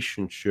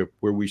relationship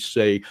where we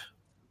say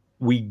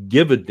we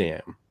give a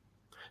damn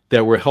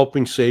that we're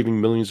helping saving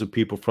millions of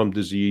people from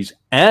disease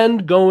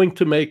and going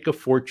to make a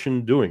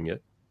fortune doing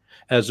it,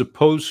 as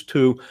opposed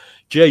to,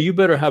 Jay, you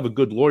better have a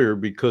good lawyer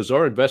because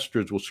our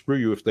investors will screw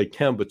you if they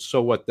can, but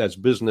so what? That's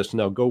business.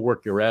 Now go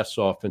work your ass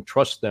off and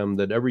trust them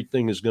that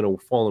everything is going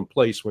to fall in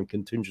place when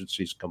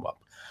contingencies come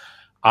up.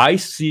 I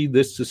see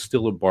this as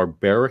still a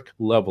barbaric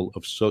level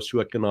of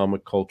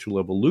socioeconomic cultural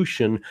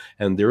evolution,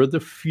 and there are the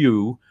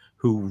few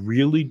who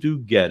really do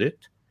get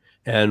it,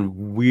 and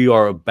we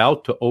are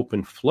about to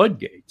open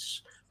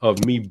floodgates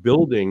of me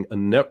building a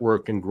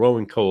network and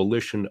growing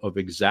coalition of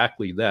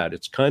exactly that.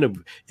 It's kind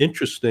of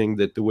interesting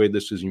that the way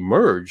this has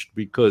emerged,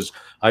 because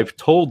I've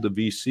told the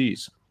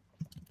VCs.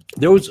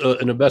 There was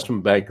an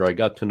investment banker I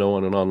got to know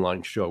on an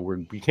online show where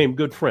we became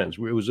good friends.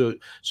 It was a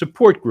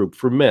support group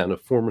for men. A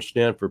former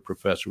Stanford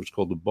professor was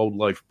called the Bold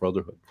Life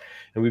Brotherhood.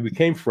 And we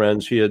became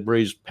friends. He had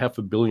raised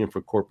 $500 million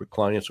for corporate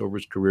clients over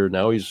his career.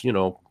 Now he's,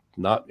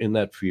 not in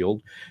that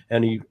field.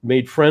 And he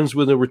made friends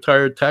with a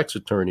retired tax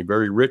attorney,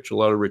 very rich, a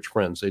lot of rich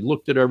friends. They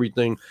looked at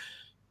everything,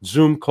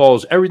 Zoom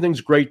calls, everything's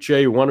great,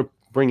 Jay. We want to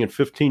bring in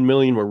 15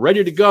 million. We're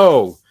ready to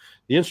go.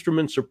 The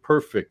instruments are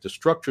perfect. The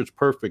structure is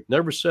perfect.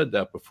 Never said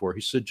that before.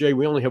 He said, Jay,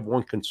 we only have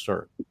one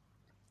concern.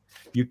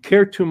 You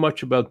care too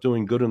much about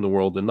doing good in the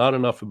world and not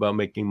enough about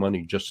making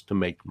money just to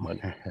make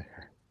money.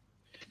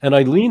 And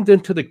I leaned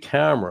into the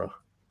camera,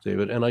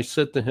 David, and I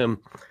said to him,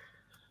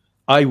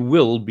 I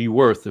will be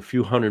worth a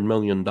few $100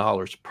 million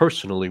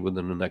personally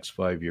within the next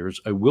 5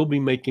 years. I will be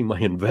making my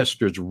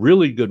investors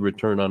really good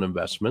return on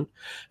investment.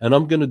 And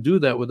I'm going to do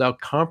that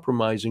without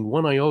compromising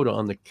one iota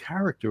on the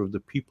character of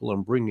the people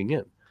I'm bringing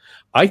in.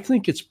 I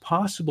think it's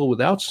possible,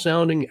 without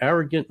sounding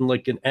arrogant and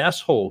like an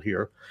asshole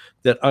here,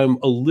 that I'm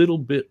a little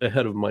bit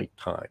ahead of my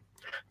time.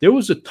 There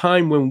was a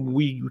time when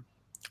we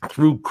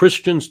threw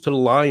Christians to the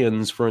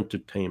lions for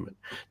entertainment.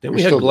 Then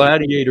we had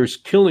gladiators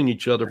killing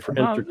each other for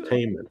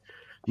entertainment.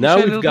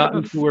 Now we've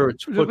gotten to where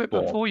it's football. A little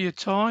bit before your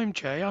time,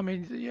 Jay. I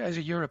mean, as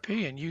a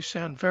European, you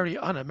sound very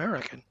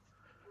un-American.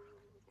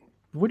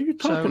 What are you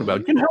talking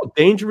about? You know how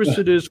dangerous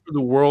it is for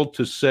the world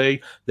to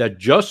say that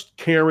just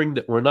caring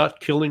that we're not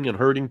killing and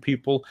hurting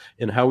people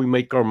and how we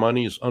make our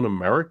money is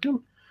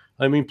un-American?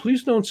 I mean,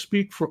 please don't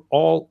speak for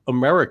all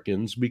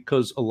Americans,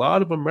 because a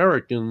lot of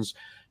Americans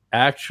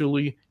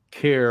actually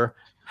care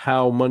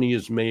how money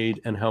is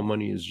made and how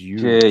money is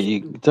used. Yeah,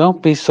 you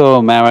don't be so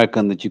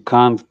American that you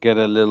can't get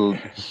a little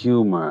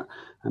humor.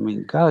 I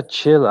mean, gotta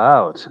chill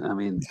out. I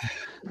mean,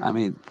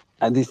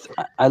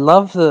 I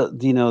love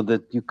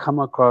that you come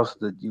across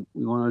that you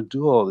want to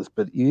do all this,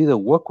 but you either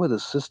work with a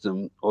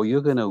system or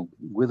you're gonna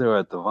wither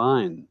at the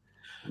vine.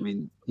 I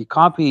mean, you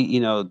can't be,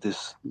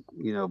 this,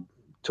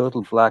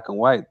 total black and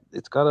white.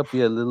 It's got to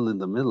be a little in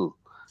the middle.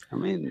 I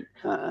mean,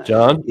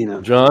 John, you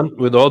know, John,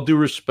 with all due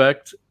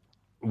respect,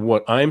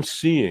 what I'm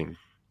seeing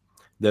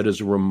that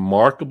is a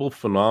remarkable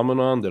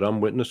phenomenon that I'm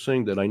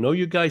witnessing that I know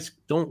you guys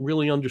don't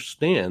really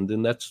understand,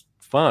 and that's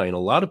fine. A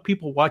lot of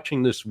people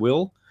watching this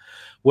will.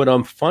 What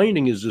I'm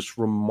finding is this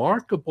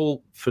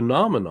remarkable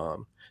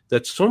phenomenon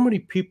that so many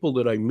people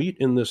that I meet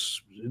in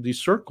these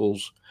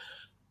circles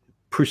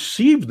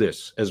perceive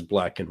this as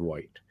black and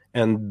white.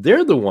 And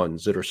they're the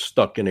ones that are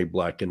stuck in a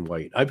black and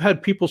white. I've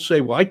had people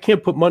say, well, I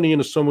can't put money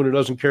into someone who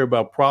doesn't care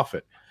about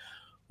profit.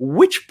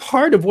 Which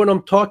part of what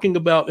I'm talking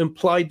about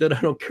implied that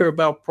I don't care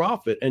about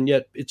profit? And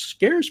yet it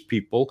scares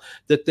people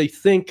that they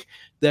think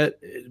that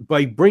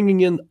by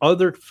bringing in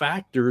other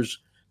factors,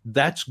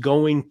 that's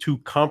going to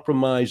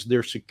compromise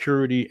their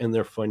security and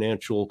their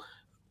financial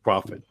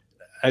profit.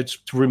 It's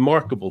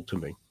remarkable to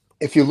me.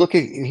 If you look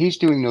at, he's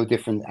doing no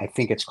different. I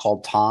think it's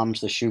called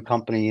Tom's, the shoe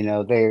company. You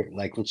know, they're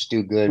like, let's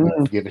do good.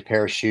 We'll give a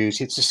pair of shoes.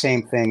 It's the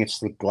same thing. It's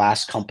the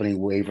glass company,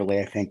 Waverly,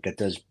 I think, that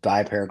does buy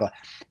a pair of glass.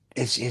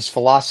 His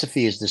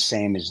philosophy is the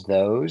same as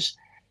those.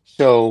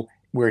 So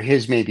where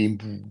his may be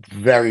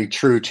very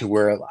true to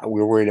where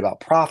we're worried about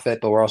profit,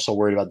 but we're also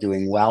worried about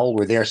doing well,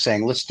 where they're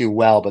saying, let's do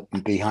well, but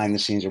behind the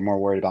scenes are more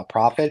worried about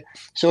profit.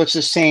 So it's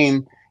the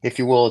same, if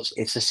you will,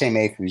 it's the same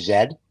A through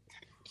Z.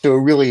 So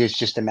it really is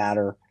just a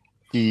matter,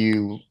 do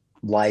you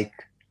like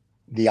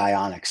the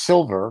ionic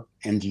silver,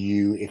 and do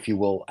you, if you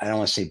will, I don't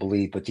want to say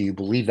believe, but do you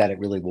believe that it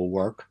really will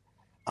work?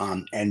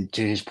 And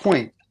to his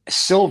point,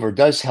 silver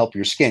does help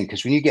your skin,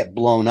 because when you get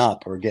blown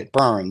up or get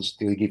burns,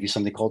 they give you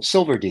something called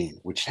Silverdene,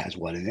 which has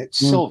what in it?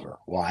 Silver.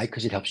 Why?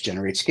 Because it helps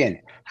generate skin.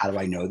 How do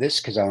I know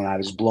this? Because when I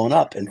was blown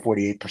up and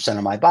 48%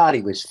 of my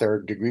body was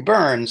 3rd-degree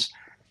burns,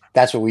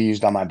 that's what we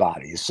used on my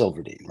body is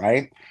Silverdene,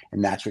 right?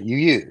 And that's what you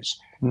use.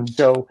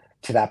 So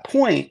to that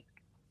point,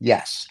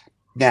 yes.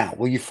 Now,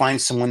 will you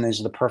find someone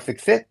that's the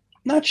perfect fit?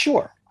 Not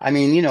sure. I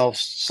mean, you know,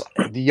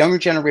 the younger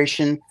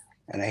generation,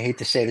 and I hate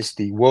to say this,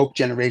 the woke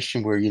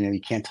generation where, you know,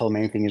 you can't tell them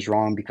anything is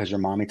wrong because their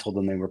mommy told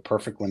them they were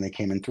perfect when they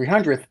came in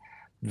 300th.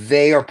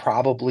 They are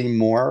probably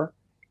more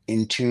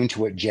in tune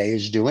to what Jay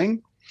is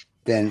doing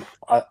than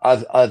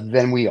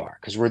we are,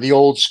 because we're the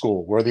old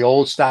school. We're the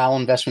old style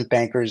investment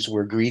bankers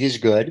where greed is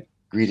good.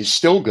 Greed is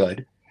still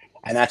good.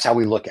 And that's how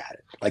we look at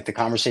it. Like the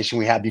conversation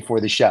we had before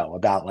the show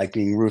about like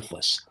being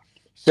ruthless.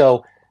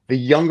 So the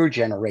younger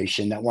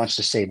generation that wants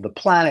to save the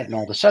planet and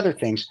all this other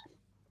things,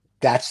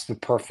 that's the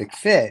perfect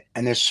fit.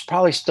 And there's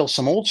probably still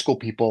some old school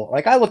people.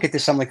 Like I look at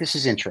this, I'm like, this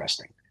is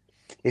interesting.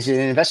 Is it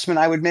an investment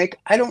I would make?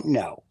 I don't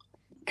know,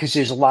 because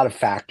there's a lot of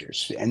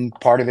factors, and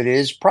part of it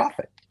is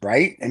profit,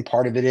 right? And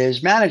part of it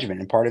is management,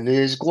 and part of it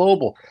is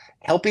global.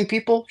 Helping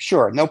people,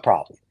 sure, no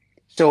problem.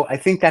 So I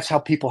think that's how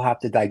people have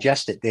to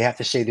digest it. They have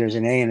to say there's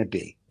an A and a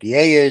B. The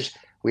A is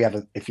we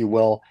have, if you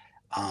will,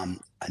 a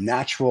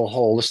natural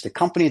holistic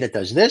company that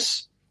does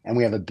this, and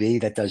we have a B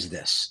that does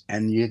this,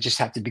 and you just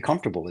have to be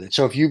comfortable with it.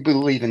 So if you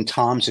believe in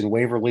Tom's and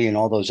Waverly and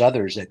all those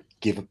others that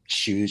give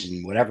shoes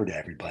and whatever to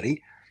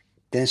everybody,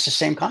 then it's the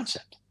same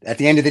concept. At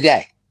the end of the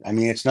day, I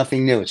mean, it's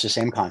nothing new. It's the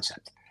same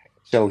concept.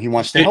 So he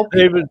wants to help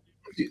David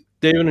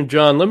and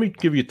John, let me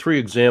give you 3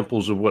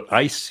 examples of what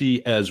I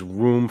see as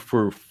room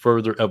for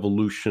further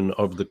evolution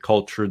of the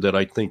culture that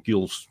I think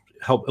you'll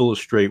help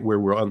illustrate where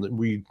we're on.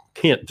 We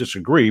can't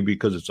disagree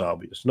because it's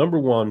obvious. Number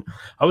 1,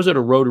 I was at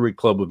a Rotary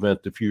Club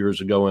event a few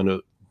years ago, and a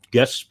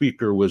guest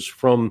speaker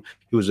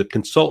he was a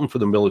consultant for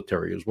the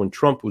military. It was when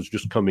Trump was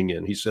just coming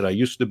in. He said, I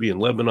used to be in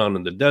Lebanon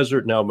in the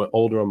desert. Now I'm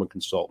older, I'm a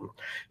consultant.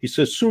 He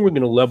says, soon we're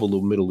going to level the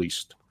Middle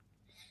East.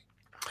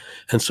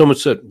 And someone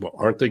said, well,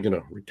 aren't they going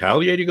to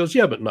retaliate? He goes,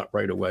 yeah, but not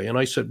right away. And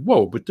I said,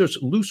 whoa, but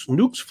there's loose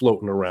nukes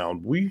floating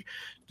around.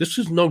 This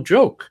is no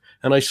joke.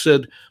 And I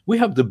said, we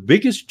have the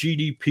biggest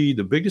GDP,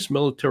 the biggest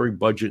military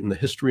budget in the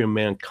history of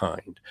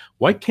mankind.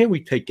 Why can't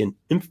we take an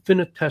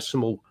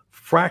infinitesimal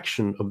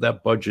fraction of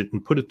that budget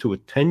and put it to a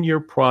 10-year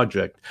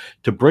project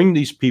to bring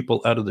these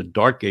people out of the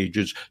dark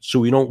ages so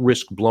we don't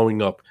risk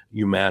blowing up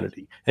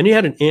humanity? And he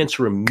had an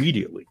answer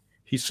immediately.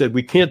 He said,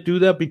 we can't do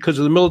that because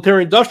of the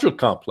military-industrial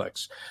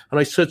complex. And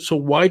I said, so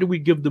why do we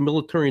give the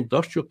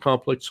military-industrial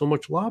complex so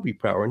much lobby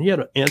power? And he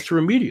had an answer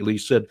immediately. He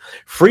said,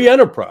 free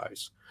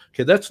enterprise.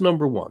 Okay, that's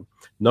number 1.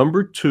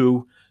 Number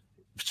 2,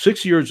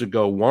 6 years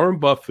ago, Warren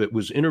Buffett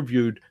was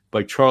interviewed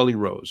by Charlie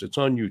Rose. It's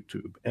on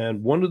YouTube.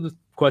 And one of the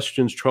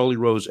questions Charlie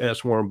Rose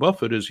asked Warren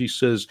Buffett is, he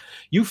says,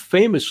 you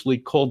famously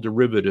called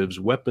derivatives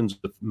weapons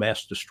of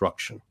mass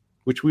destruction,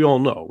 which we all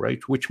know, right?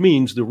 Which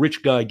means the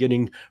rich guy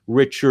getting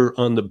richer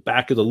on the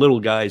back of the little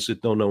guys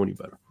that don't know any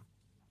better.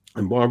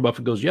 And Warren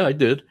Buffett goes, yeah, I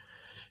did.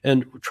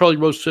 And Charlie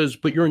Rose says,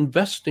 but you're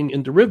investing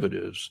in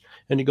derivatives.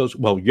 And he goes,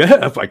 well,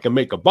 yeah, if I can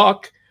make a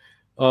buck.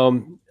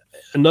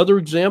 Another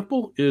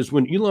example is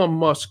when Elon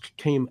Musk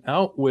came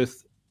out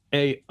with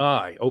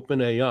AI,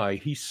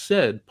 OpenAI, he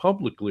said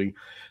publicly,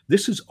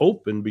 this is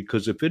open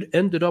because if it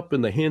ended up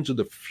in the hands of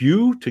the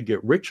few to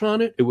get rich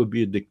on it, it would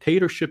be a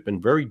dictatorship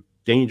and very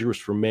dangerous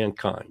for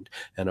mankind.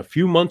 And a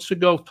few months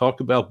ago, talk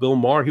about Bill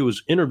Maher. He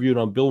was interviewed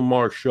on Bill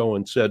Maher's show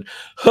and said,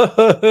 ha,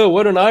 ha, ha,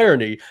 what an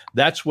irony.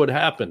 That's what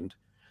happened.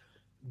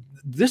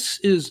 This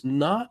is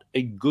not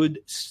a good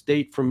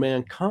state for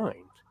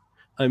mankind.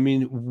 I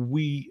mean,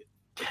 we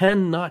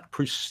cannot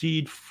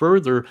proceed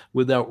further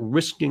without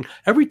risking.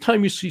 Every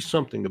time you see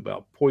something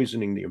about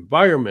poisoning the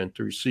environment,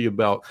 or you see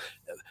about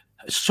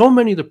so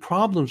many of the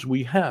problems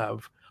we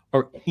have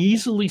are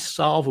easily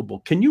solvable.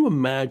 Can you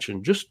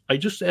imagine? I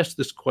just asked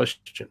this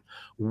question.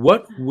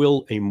 What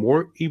will a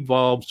more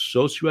evolved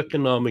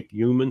socioeconomic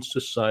human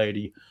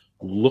society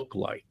look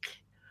like?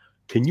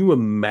 Can you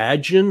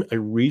imagine a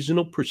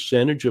reasonable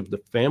percentage of the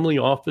family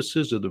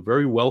offices of the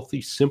very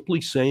wealthy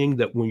simply saying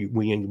that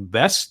we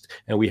invest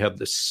and we have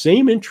the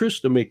same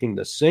interest of making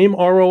the same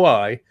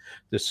ROI,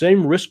 the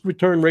same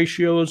risk-return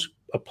ratios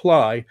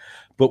apply,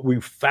 but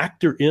we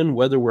factor in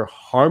whether we're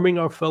harming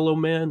our fellow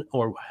man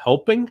or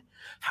helping?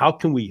 How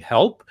can we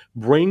help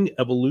bring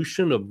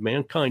evolution of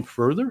mankind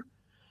further?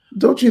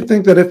 Don't you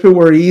think that if it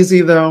were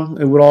easy, though,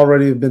 it would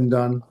already have been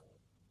done?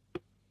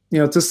 You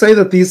know, to say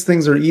that these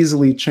things are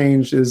easily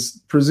changed is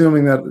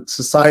presuming that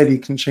society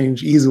can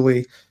change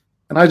easily.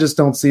 And I just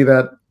don't see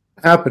that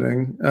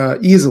happening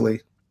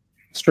easily.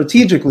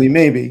 Strategically,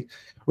 maybe,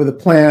 with a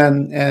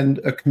plan and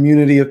a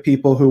community of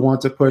people who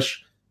want to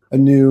push a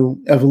new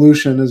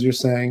evolution, as you're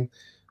saying.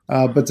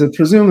 But to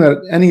presume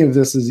that any of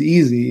this is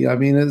easy, I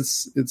mean,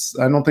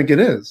 I don't think it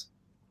is.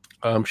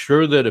 I'm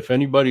sure that if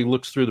anybody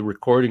looks through the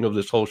recording of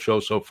this whole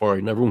show so far,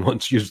 I never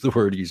once used the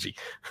word easy.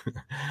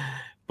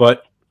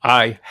 But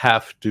I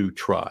have to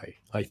try.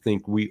 I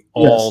think we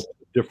all, to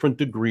different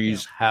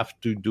degrees, have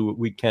to do what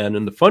we can.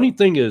 And the funny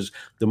thing is,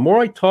 the more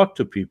I talk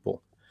to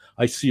people,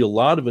 I see a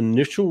lot of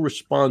initial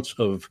response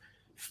of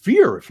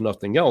fear, if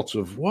nothing else,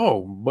 of,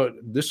 whoa, but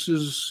this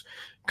is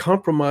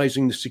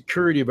compromising the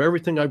security of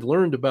everything I've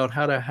learned about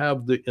how to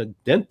have the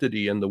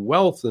identity and the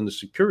wealth and the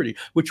security,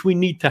 which we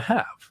need to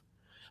have.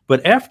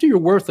 But after you're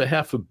worth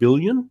 $500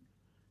 million,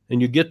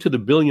 and you get to the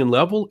billion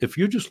level, if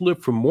you just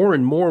live for more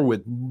and more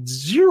with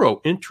zero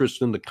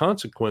interest in the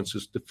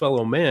consequences to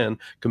fellow man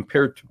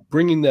compared to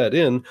bringing that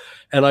in,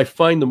 and I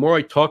find the more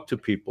I talk to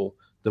people,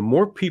 the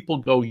more people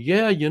go,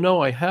 yeah, you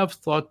know, I have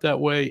thought that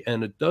way,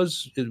 and it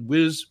does,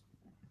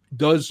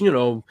 you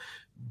know,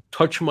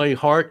 touch my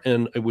heart,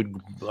 and I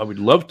would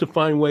love to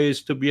find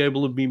ways to be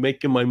able to be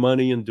making my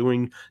money and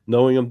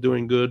knowing I'm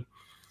doing good.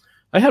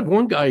 I had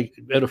one guy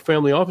at a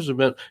family office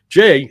event,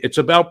 Jay, it's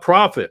about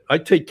profit. I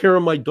take care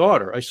of my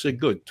daughter. I said,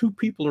 good. 2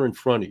 people are in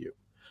front of you.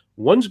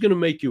 One's going to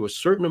make you a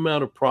certain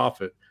amount of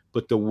profit,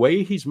 but the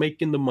way he's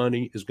making the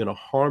money is going to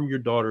harm your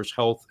daughter's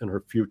health and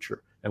her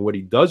future. And what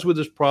he does with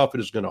his profit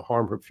is going to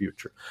harm her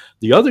future.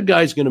 The other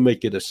guy's going to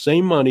make you the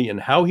same money, and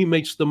how he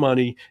makes the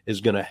money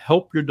is going to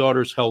help your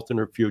daughter's health and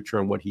her future.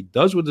 And what he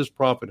does with his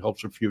profit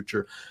helps her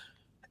future.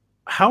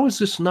 How is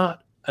this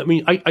not? I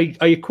mean, I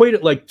equate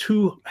it like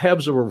 2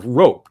 halves of a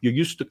rope. You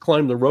used to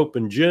climb the rope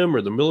in gym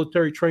or the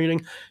military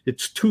training.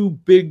 It's 2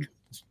 big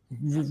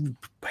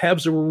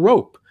halves of a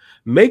rope.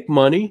 Make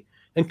money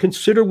and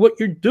consider what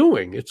you're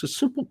doing. It's a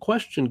simple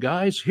question,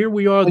 guys. Here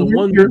we are.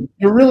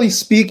 You're really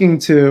speaking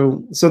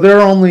to, so there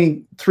are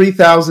only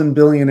 3,000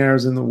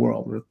 billionaires in the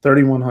world, or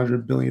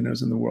 3,100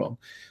 billionaires in the world.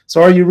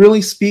 So are you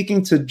really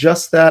speaking to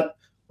just that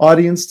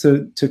audience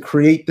to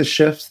create the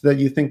shift that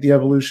you think the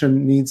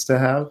evolution needs to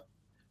have?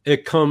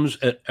 It comes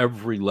at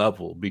every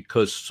level,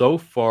 because so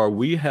far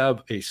we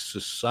have a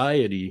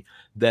society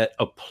that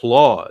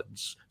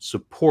applauds,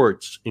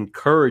 supports,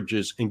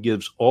 encourages, and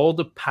gives all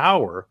the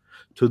power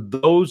to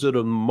those that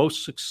are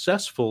most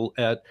successful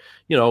at,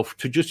 you know,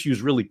 to just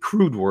use really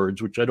crude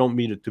words, which I don't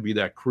mean it to be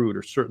that crude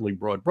or certainly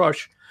broad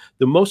brush,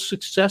 the most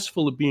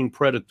successful at being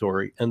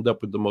predatory end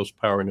up with the most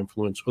power and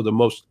influence, or the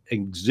most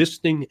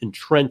existing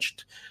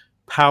entrenched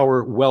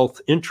power, wealth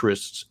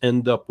interests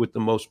end up with the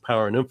most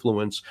power and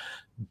influence.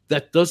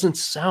 That doesn't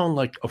sound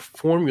like a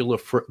formula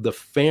for the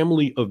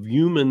family of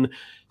human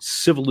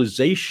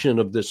civilization,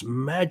 of this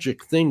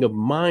magic thing of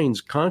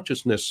minds,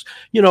 consciousness.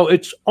 You know,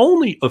 it's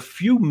only a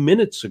few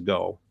minutes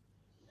ago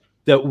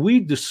that we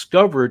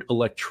discovered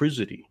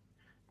electricity,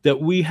 that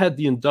we had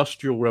the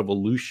Industrial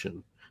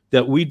Revolution,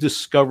 that we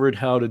discovered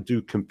how to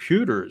do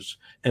computers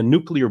and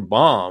nuclear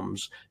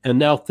bombs, and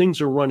now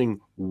things are running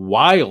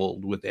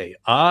wild with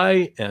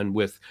AI and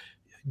with...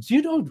 Do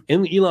you know,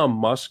 in Elon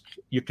Musk,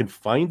 you can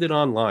find it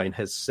online,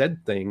 has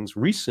said things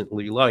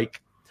recently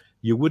like,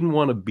 you wouldn't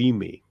want to be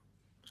me.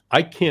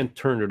 I can't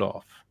turn it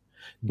off.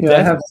 Yeah,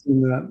 I have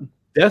seen that.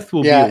 Death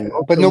will be...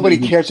 but nobody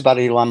cares about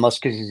Elon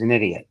Musk because he's an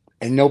idiot.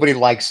 And nobody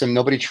likes him.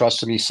 Nobody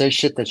trusts him. He says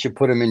shit that should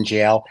put him in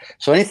jail.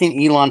 So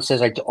anything Elon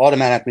says, I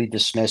automatically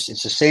dismiss.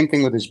 It's the same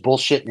thing with his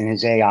bullshit and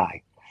his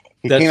AI.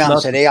 He came out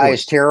and said AI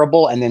is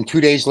terrible, and then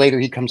 2 days later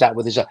he comes out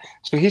with his own.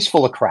 So he's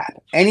full of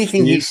crap.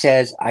 Anything he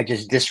says, I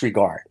just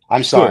disregard.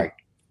 I'm sorry. Good.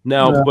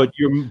 Now, but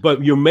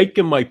you're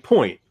making my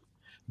point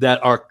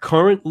that our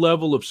current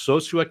level of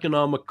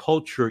socioeconomic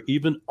culture,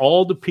 even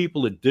all the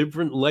people at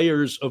different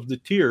layers of the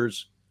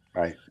tiers,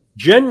 right,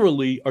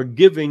 generally are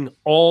giving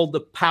all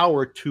the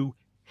power to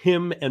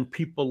him and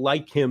people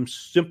like him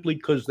simply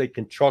because they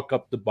can chalk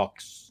up the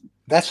bucks.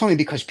 That's only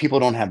because people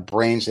don't have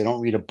brains. They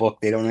don't read a book.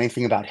 They don't know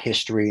anything about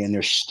history, and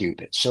they're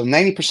stupid. So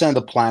 90% of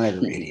the planet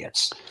are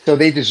idiots. So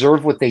they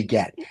deserve what they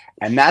get.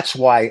 And that's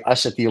why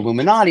us at the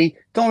Illuminati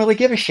don't really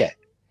give a shit.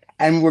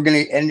 And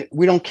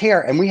we don't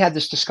care. And we had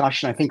this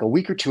discussion, I think, a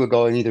week or two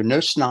ago in either No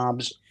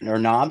Snobs or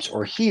Knobs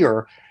or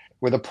here,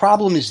 where the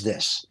problem is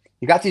this.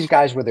 You got these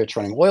guys, whether it's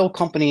running oil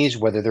companies,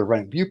 whether they're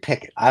running, you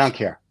pick it. I don't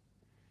care.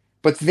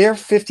 But they're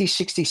 50,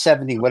 60,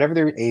 70, whatever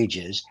their age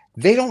is,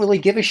 they don't really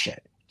give a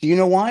shit. Do you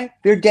know why?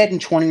 They're dead in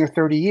 20 or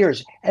 30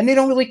 years, and they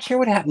don't really care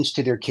what happens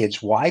to their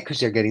kids. Why?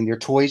 Because they're getting their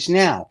toys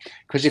now.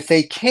 Because if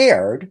they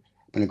cared,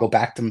 I'm going to go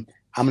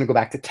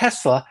back to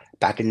Tesla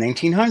back in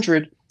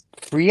 1900,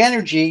 free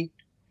energy,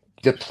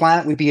 the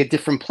planet would be a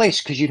different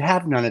place because you'd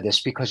have none of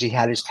this because he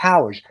had his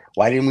towers.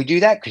 Why didn't we do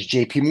that? Because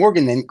JP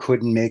Morgan then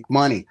couldn't make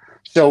money.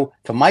 So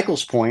to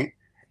Michael's point,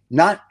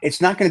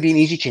 it's not going to be an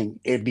easy change.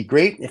 It'd be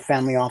great if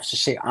family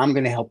offices say, I'm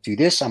going to help do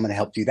this, I'm going to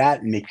help do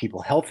that, and make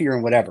people healthier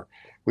and whatever.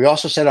 We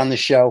also said on the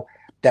show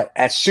that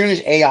as soon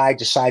as AI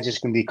decides it's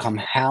going to become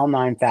HAL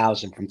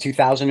 9000 from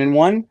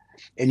 2001,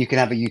 and you can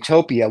have a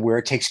utopia where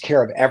it takes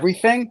care of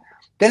everything,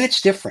 then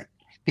it's different.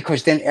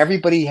 Because then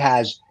everybody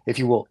has, if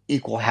you will,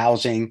 equal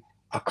housing,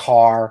 a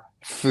car,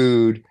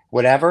 food,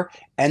 whatever.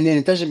 And then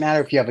it doesn't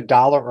matter if you have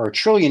 $1 or $1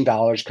 trillion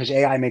because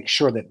AI makes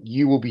sure that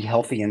you will be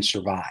healthy and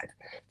survive.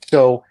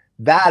 So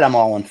that I'm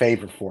all in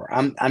favor for.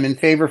 I'm in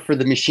favor for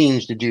the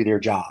machines to do their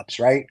jobs,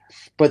 right?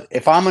 But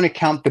if I'm going to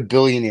count the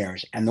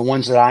billionaires and the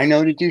ones that I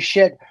know to do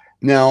shit,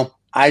 no,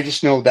 I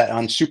just know that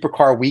on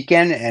Supercar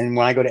weekend and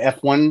when I go to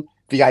F1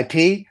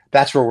 VIP,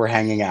 that's where we're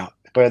hanging out.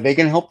 But are they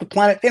going to help the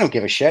planet? They don't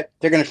give a shit.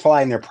 They're going to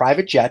fly in their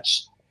private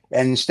jets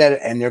and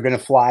they're going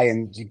to fly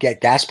and get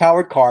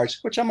gas-powered cars,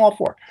 which I'm all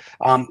for,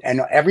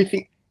 and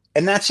everything,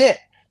 and that's it.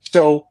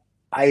 So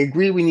I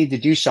agree we need to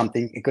do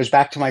something. It goes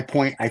back to my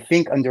point. I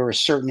think under a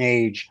certain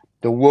age,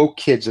 the woke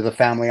kids of the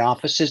family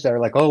offices that are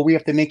like, oh, we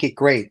have to make it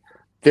great.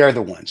 They're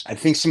the ones. I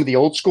think some of the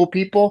old school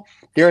people,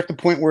 they're at the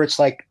point where it's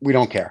like, we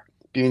don't care.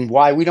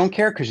 Why we don't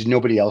care? Because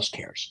nobody else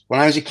cares. When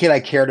I was a kid, I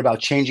cared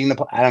about changing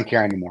I don't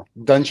care anymore.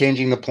 I'm done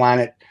changing the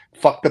planet.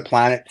 Fuck the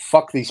planet.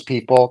 Fuck these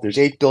people. There's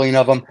 8 billion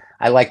of them.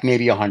 I like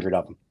maybe 100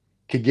 of them.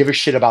 Could give a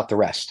shit about the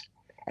rest.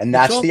 And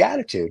that's the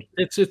attitude.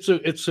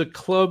 It's a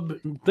club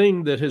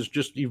thing that has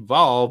just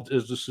evolved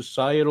as a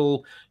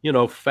societal,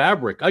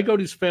 fabric. I go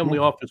to these family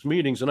office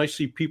meetings and I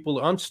see people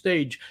on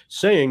stage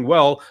saying,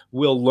 well,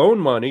 we'll loan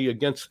money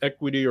against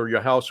equity or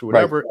your house or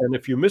whatever. Right. And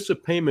if you miss a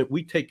payment,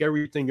 we take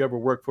everything you ever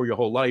worked for your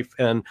whole life.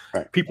 And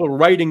people are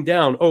writing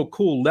down, oh,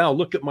 cool. Now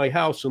look at my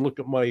house and look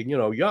at my,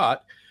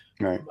 yacht.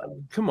 Right.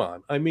 Come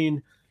on. I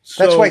mean,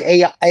 that's why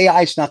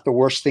AI is not the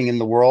worst thing in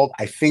the world.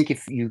 I think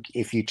if you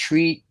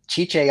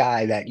teach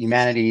AI that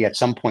humanity at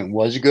some point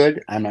was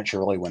good, I'm not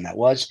sure really when that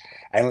was,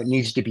 and it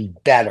needs to be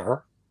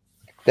better,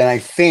 then I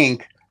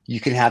think you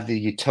can have the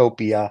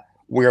utopia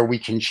where we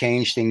can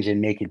change things and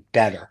make it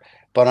better.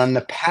 But on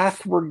the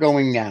path we're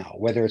going now,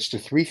 whether it's the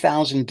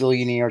 3,000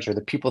 billionaires or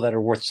the people that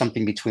are worth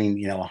something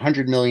between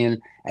 100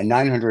 million and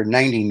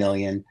 990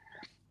 million,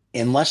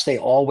 unless they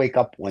all wake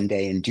up one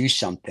day and do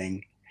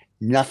something,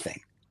 nothing,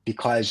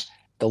 because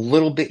the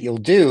little bit you'll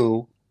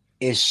do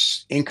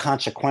is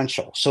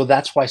inconsequential. So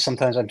that's why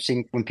sometimes I'm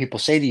seeing when people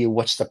say to you,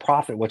 what's the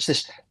profit? What's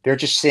this? They're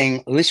just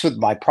saying, at least with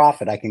my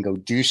profit, I can go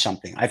do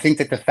something. I think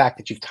that the fact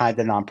that you've tied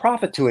the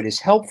nonprofit to it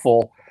is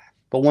helpful.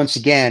 But once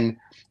again,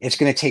 it's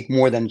going to take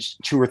more than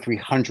 200 or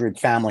 300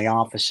 family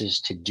offices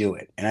to do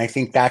it. And I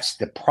think that's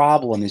the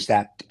problem, is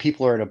that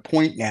people are at a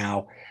point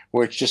now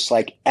where it's just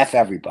like F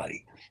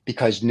everybody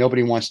because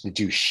nobody wants to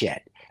do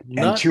shit.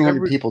 And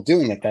 200 people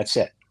doing it, that's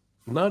it.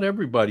 Not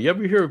everybody. You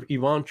ever hear of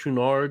Yvon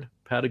Chouinard,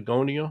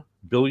 Patagonia,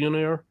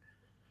 billionaire?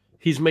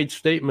 He's made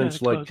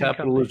statements like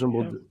capitalism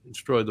will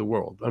destroy the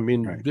world. I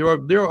mean, there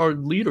are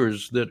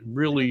leaders that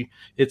really,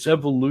 it's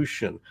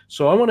evolution.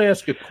 So I want to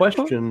ask a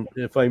question,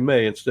 if I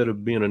may, instead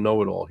of being a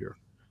know-it-all here.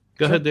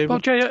 Go ahead, David. Well,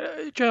 Jay,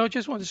 I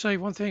just want to say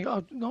one thing.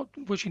 I'm not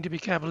wishing to be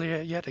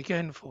cavalier yet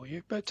again for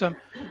you, but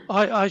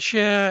I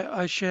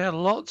share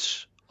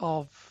lots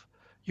of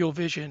your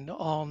vision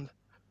on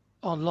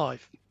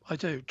life. I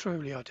do,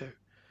 truly I do.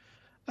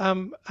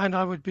 And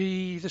I would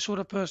be the sort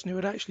of person who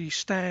would actually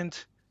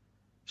stand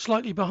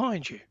slightly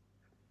behind you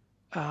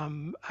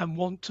and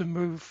want to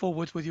move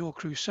forward with your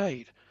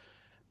crusade.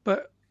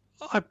 But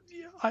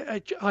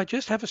I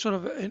just have a sort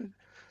of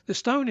the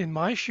stone in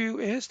my shoe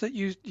is that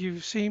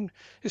it seems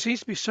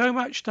to be so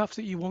much stuff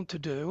that you want to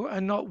do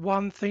and not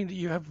one thing that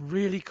you have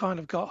really kind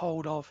of got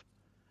hold of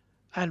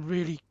and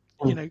really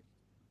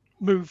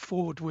move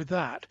forward with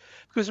that,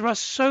 because there are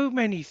so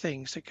many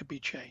things that could be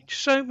changed,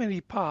 so many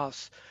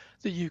paths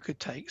that you could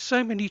take,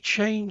 so many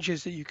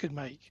changes that you could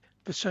make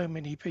for so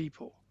many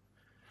people.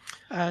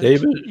 And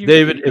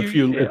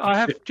David, I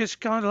have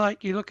just kind of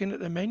like you're looking at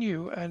the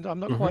menu, and I'm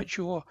not quite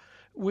sure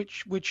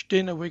which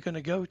dinner we're going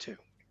to go to.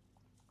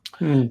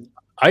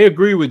 I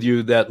agree with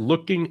you that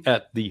looking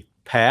at the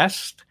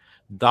past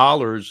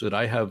dollars that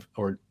I have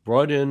or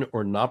brought in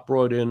or not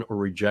brought in or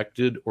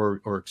rejected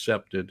or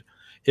accepted,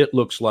 it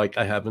looks like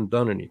I haven't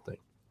done anything.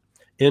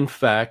 In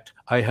fact,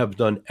 I have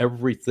done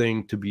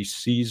everything to be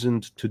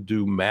seasoned to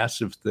do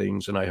massive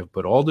things, and I have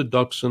put all the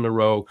ducks in a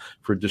row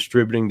for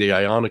distributing the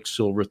Ionic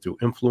Silver through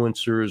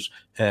influencers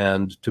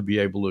and to be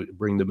able to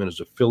bring them in as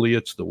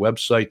affiliates. The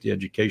website, the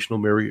educational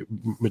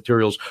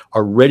materials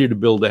are ready to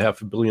build a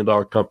 $500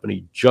 million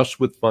company just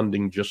with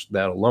funding, just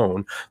that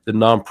alone. The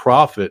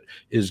nonprofit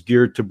is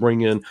geared to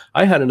bring in.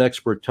 I had an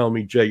expert tell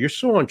me, Jay, you're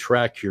so on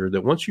track here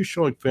that once you're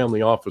showing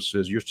family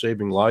offices, you're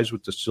saving lives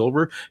with the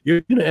silver,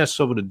 you're going to ask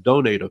someone to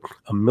donate $1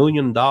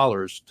 million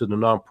to the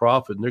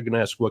nonprofit, and they're going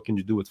to ask, what can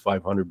you do with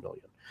 $500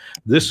 million?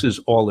 This is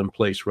all in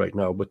place right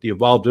now. But the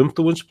Evolved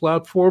Influence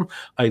platform,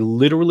 I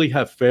literally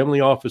have family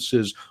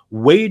offices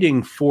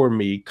waiting for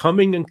me,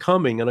 coming.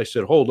 And I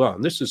said, hold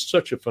on, this is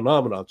such a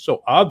phenomenon.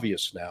 So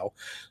obvious now.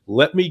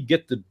 Let me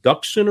get the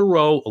ducks in a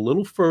row a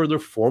little further,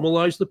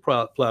 formalize the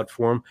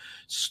platform,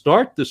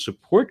 start the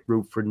support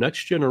group for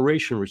next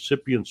generation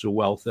recipients of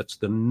wealth. That's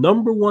the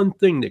number one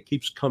thing that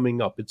keeps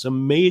coming up. It's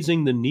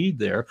amazing the need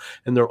there.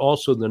 And they're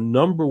also the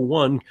number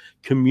one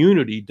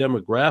community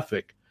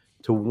demographic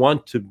to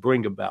want to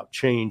bring about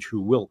change,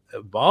 who will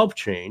evolve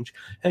change.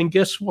 And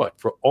guess what?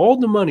 For all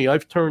the money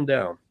I've turned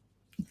down,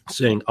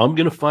 saying I'm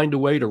going to find a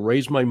way to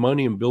raise my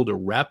money and build a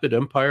rapid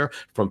empire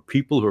from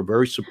people who are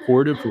very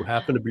supportive, who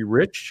happen to be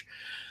rich,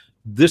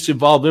 this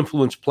Evolved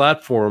Influence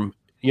platform,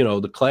 you know,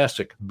 the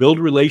classic, build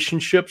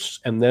relationships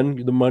and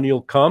then the money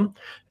will come,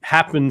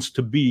 happens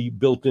to be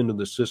built into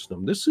the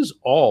system. This is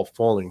all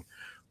falling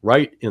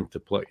right into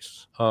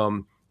place.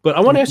 But I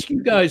want to ask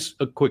you guys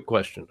a quick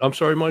question. I'm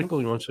sorry,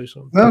 Michael, you want to say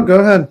something? No, go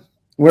ahead.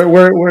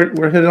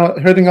 We're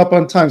hitting up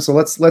on time, so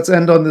let's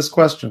end on this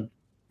question.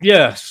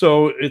 Yeah,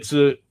 so it's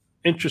a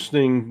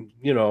interesting,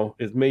 you know,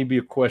 it may be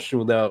a question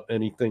without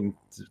anything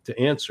to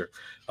answer.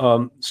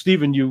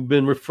 Stephen, you've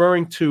been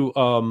referring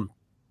to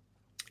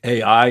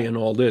AI and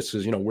all this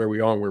is, you know, where we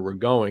are and where we're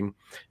going.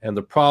 And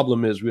the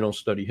problem is we don't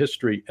study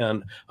history.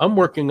 And I'm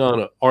working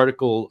on an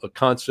article, a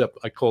concept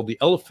I call the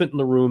elephant in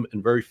the room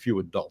and very few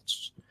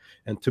adults.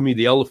 And to me,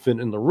 the elephant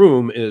in the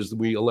room is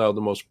we allow the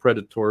most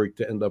predatory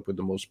to end up with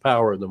the most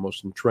power, the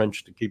most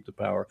entrenched to keep the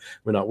power.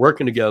 We're not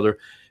working together,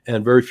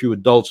 and very few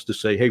adults to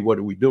say, hey, what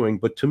are we doing?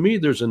 But to me,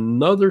 there's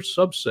another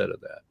subset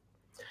of that.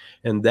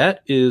 And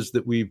that is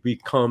that we've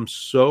become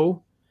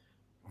so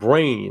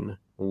brain,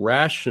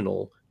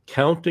 rational,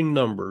 counting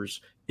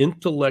numbers,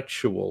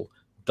 intellectual,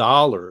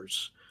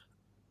 dollars,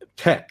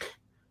 tech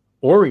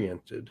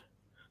oriented,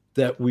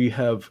 that we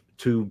have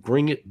to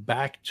bring it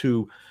back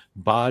to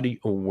body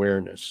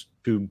awareness,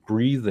 to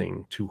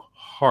breathing, to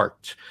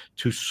heart,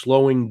 to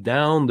slowing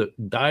down the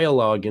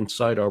dialogue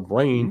inside our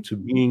brain, to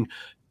being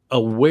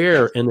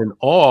aware and in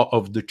awe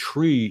of the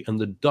tree and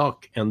the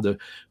duck and the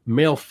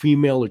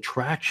male-female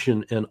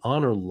attraction, and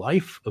honor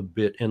life a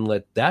bit and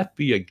let that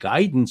be a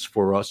guidance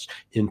for us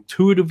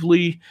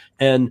intuitively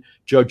and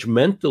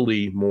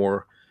judgmentally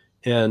more.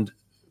 And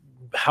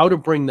how to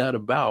bring that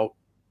about.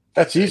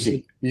 That's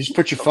easy. You just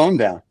put your phone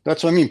down.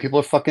 That's what I mean. People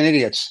are fucking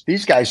idiots.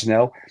 These guys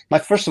know.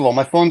 First of all,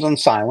 my phone's on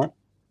silent.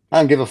 I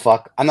don't give a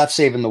fuck. I'm not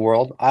saving the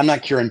world. I'm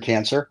not curing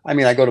cancer. I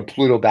mean, I go to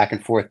Pluto back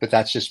and forth, but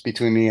that's just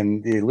between me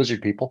and the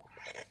lizard people.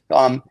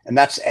 And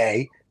that's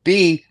A.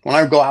 B, when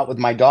I go out with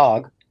my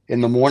dog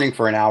in the morning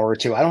for an hour or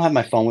two, I don't have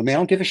my phone with me. I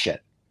don't give a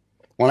shit.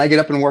 When I get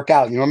up and work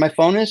out, you know where my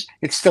phone is?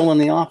 It's still in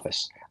the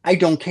office. I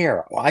don't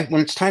care.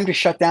 When it's time to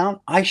shut down,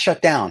 I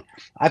shut down.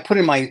 I put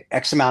in my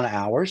X amount of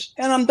hours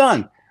and I'm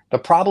done. The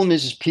problem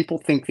is people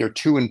think they're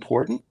too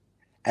important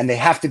and they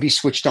have to be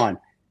switched on.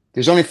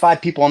 There's only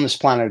 5 people on this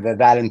planet that are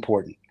that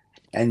important.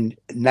 And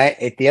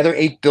the other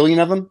 8 billion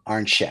of them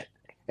aren't shit.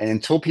 And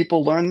until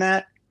people learn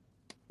that,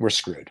 we're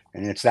screwed.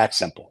 And it's that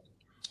simple.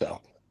 So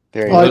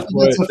there you go. That's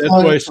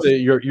why I say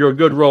you're a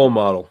good role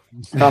model.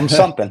 I'm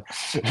something.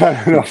 I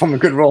don't know if I'm a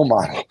good role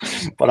model,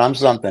 but I'm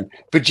something.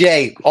 But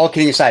Jay, all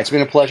kidding aside, it's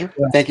been a pleasure.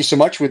 Yeah. Thank you so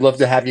much. We'd love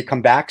to have you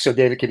come back so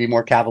David can be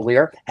more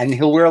cavalier, and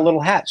he'll wear a little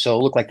hat so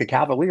it'll look like the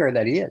cavalier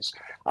that he is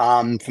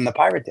from the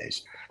pirate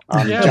days.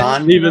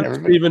 John,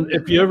 Stephen,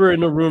 if you're ever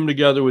in a room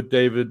together with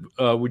David,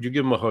 would you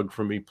give him a hug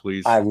for me,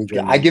 please? I would.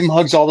 I give him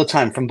hugs all the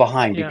time from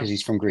behind because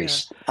he's from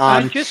Greece.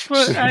 Yeah. Just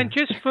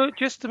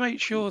to make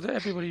sure that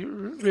everybody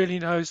really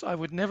knows, I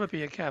would never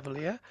be a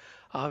cavalier.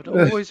 I would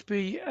always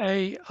be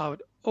a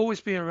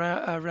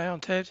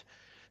roundhead,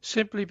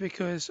 simply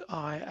because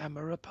I am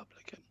a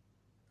Republican.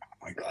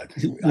 Oh my God!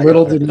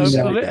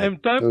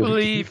 Don't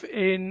believe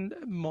in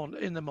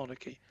the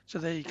monarchy. So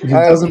there you go. He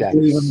doesn't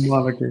believe in the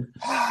monarchy.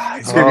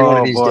 It's gonna be one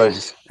of these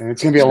days.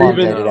 It's gonna be a long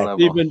day today.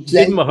 Stephen,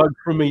 give him a hug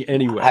from me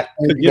anyway.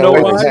 You know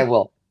why? I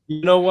will.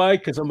 You know why?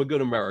 Because I'm a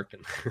good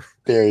American.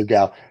 There you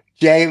go.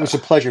 Jay, it was a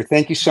pleasure.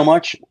 Thank you so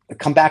much.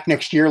 Come back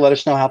next year. Let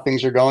us know how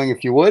things are going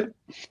if you would.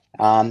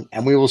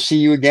 And we will see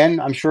you again,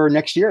 I'm sure,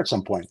 next year at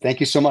some point. Thank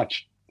you so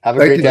much. Have a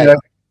great day.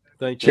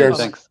 Thank you. Cheers.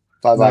 Thanks.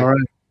 Bye-bye.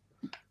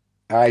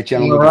 All right,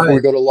 gentlemen, before we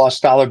go to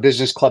Lost Dollar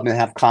Business Club and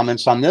have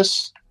comments on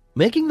this.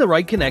 Making the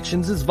right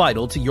connections is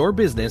vital to your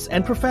business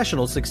and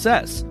professional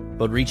success.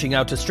 but reaching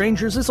out to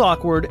strangers is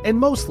awkward and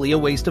mostly a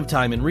waste of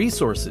time and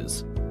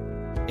resources.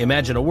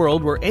 Imagine a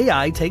world where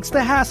AI takes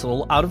the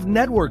hassle out of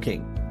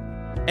networking.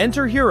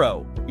 Enter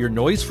Hero, your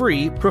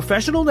noise-free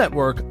professional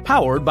network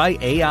powered by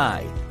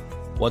AI.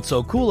 What's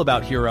so cool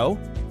about Hero?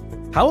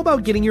 How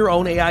about getting your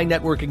own AI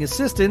networking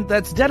assistant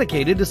that's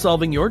dedicated to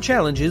solving your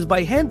challenges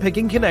by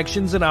handpicking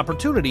connections and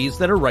opportunities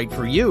that are right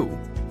for you?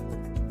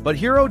 But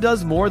Hero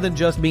does more than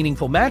just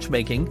meaningful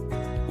matchmaking.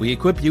 We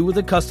equip you with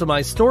a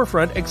customized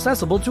storefront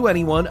accessible to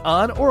anyone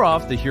on or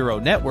off the Hero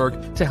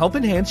network to help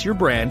enhance your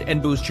brand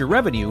and boost your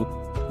revenue,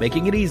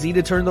 making it easy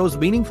to turn those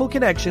meaningful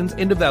connections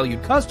into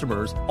valued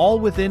customers, all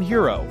within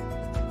Hero.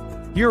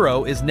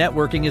 Hero is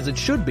networking as it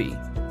should be,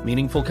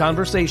 meaningful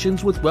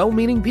conversations with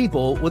well-meaning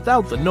people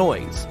without the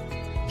noise.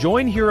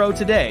 Join Hero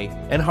today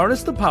and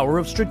harness the power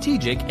of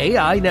strategic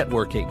AI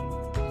networking.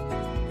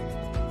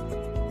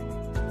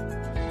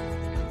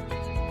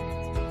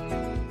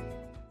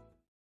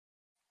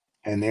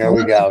 And there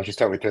we go. Just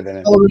start with throw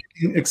that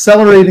in.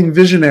 Accelerating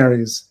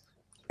visionaries.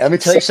 Let me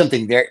tell you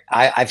something.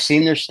 I've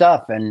seen their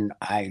stuff, and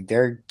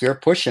they're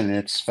pushing.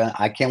 It's fun.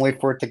 I can't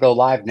wait for it to go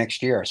live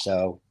next year.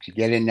 So you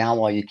get in now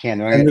while you can.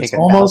 They're going to take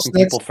 1,000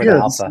 people for the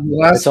alpha.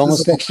 It's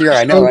almost next year.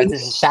 I know, right?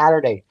 This is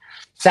Saturday.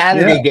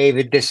 Saturday,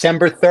 David,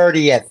 December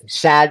 30th,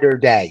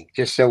 Saturday.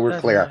 Just so we're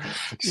clear.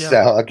 Yeah.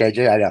 So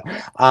okay, I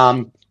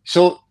know.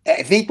 So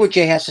I think what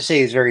Jay has to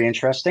say is very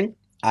interesting.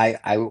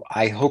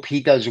 I hope he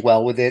does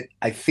well with it.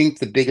 I think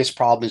the biggest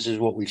problem is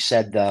what we've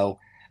said though.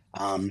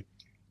 On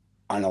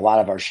a lot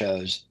of our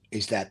shows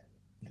is that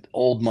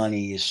old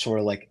money is sort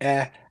of like,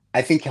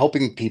 I think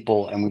helping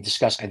people, and we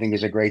discussed, I think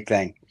is a great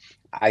thing.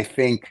 I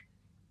think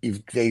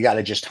they got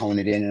to just hone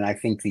it in. And I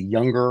think the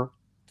younger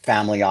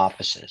family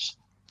offices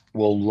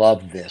will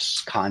love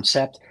this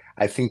concept.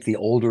 I think the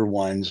older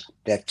ones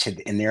that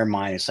in their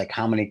mind, it's like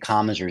how many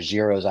commas or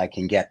zeros I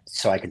can get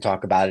so I can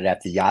talk about it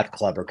at the yacht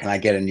club, or can I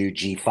get a new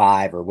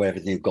G5 or whatever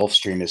the new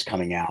Gulfstream is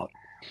coming out,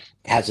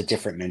 has a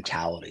different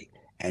mentality.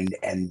 And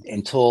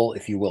until,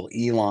 if you will,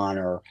 Elon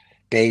or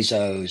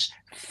Bezos,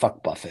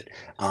 fuck Buffett,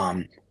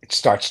 it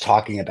starts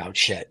talking about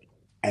shit,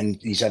 and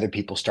these other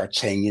people start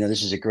saying,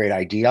 this is a great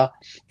idea,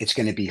 it's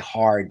going to be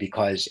hard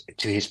because,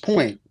 to his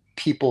point,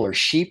 people are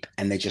sheep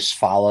and they just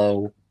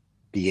follow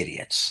the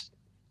idiots.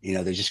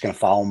 They're just going to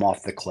follow him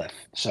off the cliff.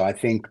 So I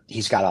think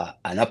he's got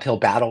an uphill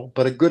battle,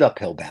 but a good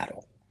uphill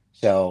battle.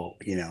 So,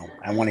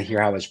 I want to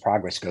hear how his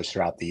progress goes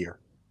throughout the year.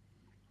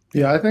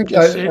 Yeah, I think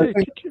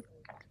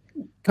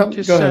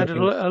sounded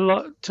a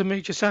lot to me.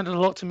 Just sounded a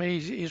lot to me.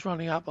 He's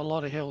running up a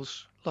lot of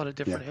hills, a lot of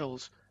different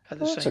hills at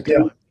the same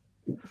time.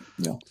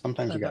 Yeah,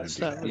 sometimes you got to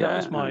do that.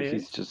 Yeah, that was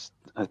he's just.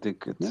 I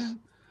think it's. Yeah.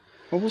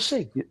 Well, we'll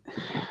see.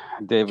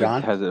 David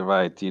John? has it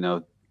right. Too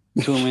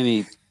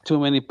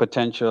many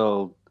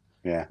potential.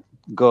 Yeah.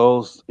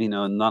 Goals.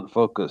 Not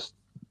focused.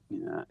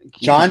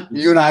 John,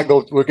 you and I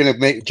go. We're gonna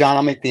make. John,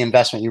 I'll make the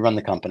investment. You run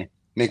the company.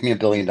 Make me $1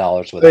 billion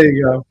with it. There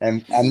you go.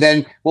 And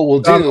then what we'll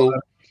do.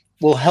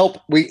 We'll help.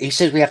 He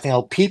says we have to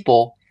help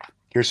people.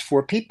 Here's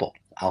 4 people.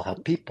 I'll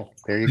help people.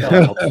 There you go.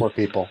 I'll help 4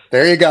 people.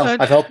 There you go.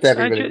 I've helped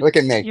everybody. Look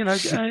at me.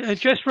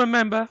 Just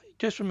remember,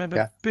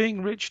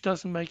 being rich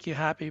doesn't make you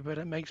happy, but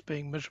it makes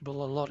being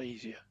miserable a lot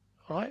easier.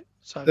 Right?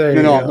 So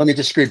let me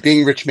disagree.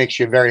 Being rich makes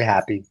you very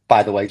happy,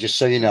 by the way, just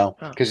so you know.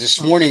 Because this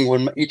morning,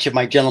 when each of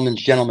my gentlemen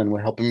were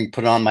helping me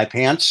put on my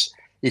pants,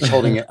 each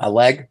holding a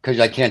leg, because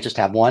I can't just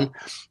have one,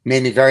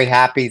 made me very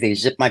happy. They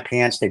zip my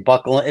pants, they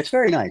buckle. It's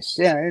very nice.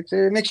 Yeah,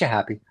 it makes you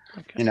happy.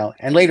 Okay.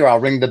 And later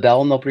I'll ring the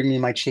bell and they'll bring me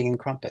my tea and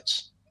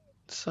crumpets.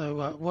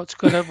 So what's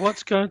going to be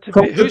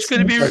who's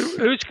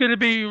going to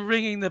be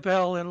ringing the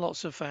bell in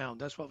Lost and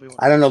Found? That's what we want.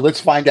 I don't know. Let's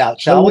find out,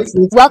 shall we?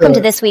 Welcome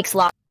to this week's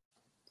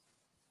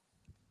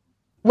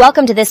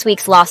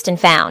Lost and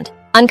Found,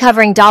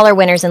 uncovering dollar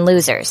winners and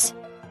losers,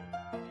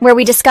 where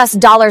we discuss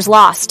dollars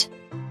lost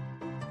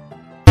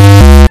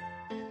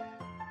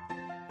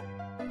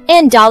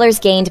and dollars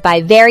gained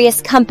by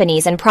various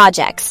companies and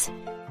projects.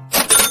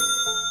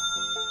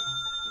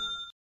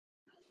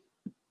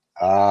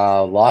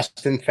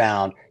 Lost and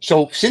Found.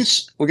 So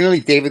since we're going to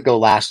leave David go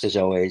last as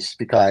always,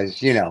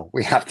 because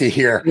we have to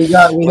hear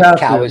what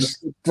cow is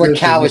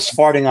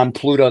farting on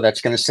Pluto that's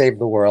going to save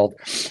the world.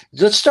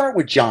 Let's start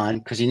with John,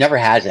 because he never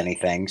has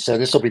anything, so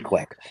this will be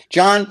quick.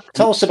 John,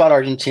 tell us about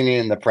Argentina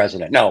and the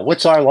president. No,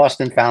 what's our Lost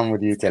and Found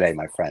with you today,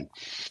 my friend?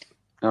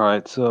 All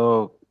right,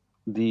 so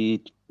the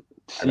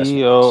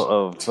CEO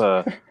of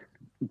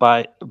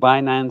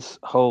Binance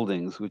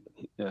Holdings,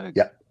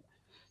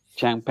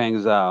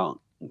 Changpeng Zhao,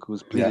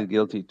 who's pleaded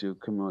guilty to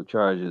criminal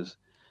charges,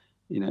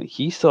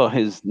 he saw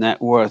his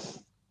net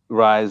worth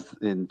rise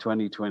in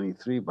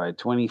 2023 by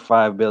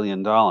 $25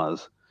 billion.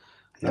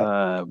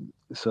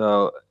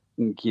 So,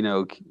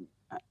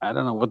 I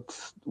don't know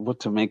what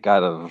to make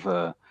out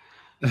of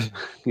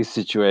his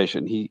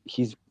situation.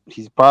 He's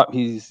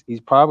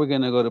probably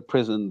going to go to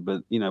prison,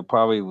 but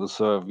probably will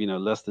serve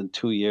less than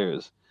 2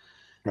 years.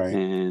 Right.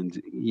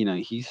 And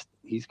he's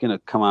going to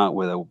come out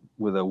with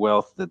a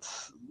wealth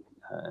that's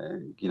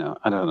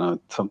I don't know,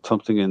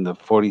 something in the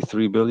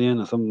 43 billion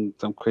or some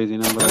crazy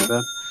number like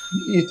that.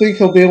 You think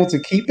he'll be able to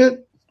keep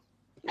it?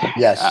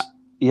 Yes.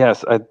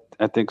 Yes,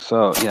 I think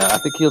so. Yeah, I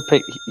think he'll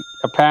pay.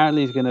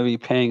 Apparently, he's going to be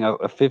paying a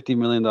 $50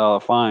 million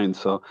fine.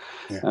 So,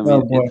 I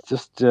mean, it's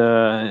just,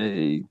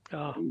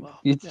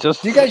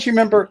 just. Do you guys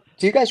remember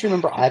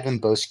Ivan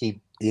Boesky,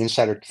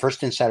 the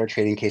first insider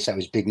trading case that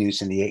was big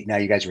news in the 80s? Now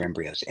you guys are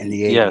embryos in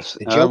the 80s. Yes,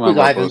 the joke was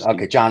Ivan. Boesky.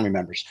 Okay, John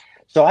remembers.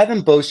 So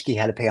Ivan Boesky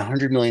had to pay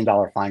 $100 million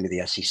fine to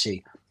the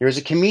SEC. There was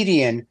a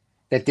comedian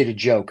that did a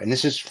joke, and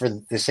this is for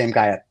the same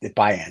guy at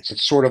Byance.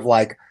 It's sort of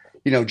like,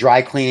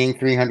 dry cleaning,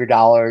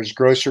 $300,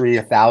 grocery,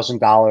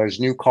 $1,000,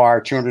 new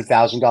car,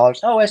 $200,000.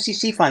 Oh,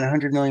 SEC fine,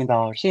 $100 million.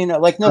 No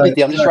big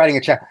deal. I'm just writing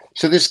a check.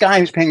 So this guy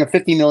who's paying a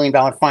 $50 million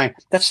fine,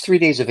 that's 3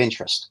 days of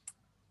interest.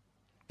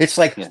 It's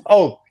like,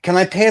 oh, can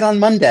I pay it on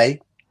Monday?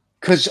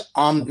 Because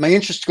my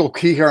interest will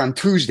key here on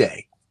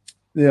Tuesday.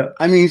 Yeah.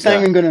 I mean, he's not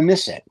even going to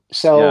miss it.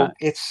 So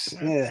it's.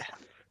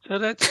 So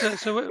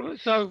that's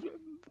so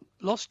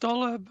lost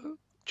dollar,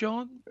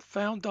 John,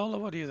 found dollar.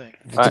 What do you think?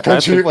 It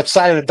depends what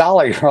side of the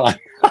dollar you're on.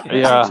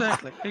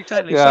 Exactly.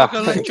 Yeah.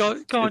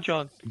 So go on,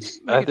 John.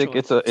 I think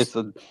it's a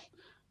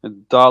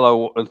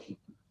dollar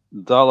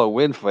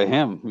win for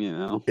him.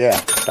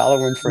 Yeah,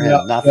 dollar win for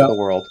him, not for the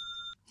world.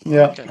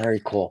 Yeah. Okay.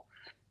 Very cool.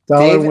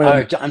 Dollar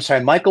win. I'm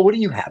sorry, Michael. What do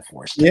you have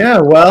for us? Yeah.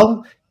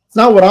 Well, it's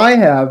not what I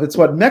have. It's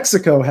what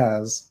Mexico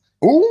has.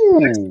 Ooh.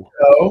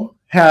 Mexico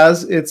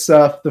has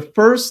the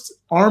first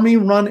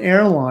Army-run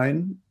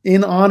airline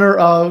in honor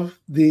of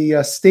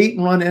the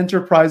state-run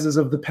enterprises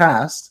of the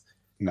past.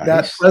 Nice.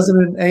 That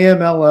President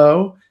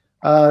AMLO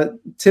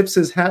tips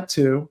his hat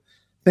to,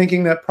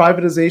 thinking that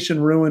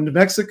privatization ruined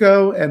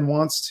Mexico and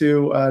wants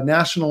to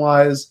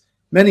nationalize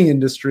many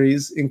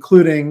industries,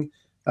 including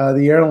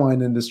the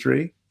airline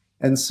industry.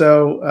 And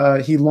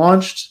so he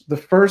launched the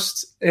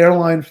first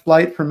airline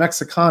flight for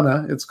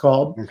Mexicana, it's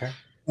called. Okay.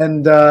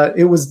 And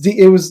it was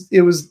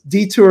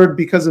detoured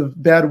because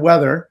of bad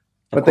weather,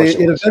 but it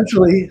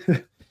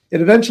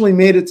eventually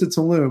made it to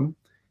Tulum.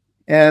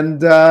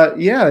 And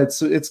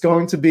it's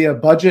going to be a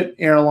budget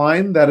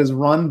airline that is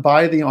run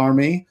by the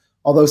Army,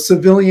 although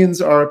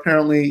civilians are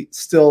apparently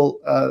still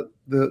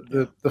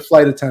the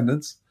flight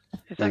attendants.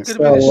 Is that going to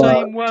be the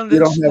same one?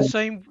 That's the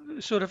same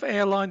sort of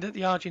airline that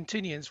the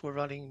Argentinians were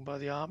running by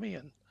the Army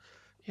and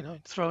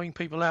throwing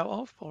people out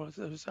of, or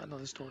is that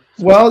another story?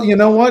 Well, you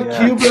know what?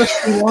 Yeah. Cuba,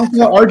 Sri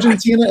Lanka,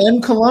 Argentina,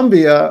 and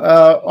Colombia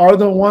are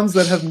the ones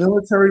that have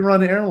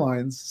military-run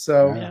airlines.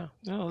 So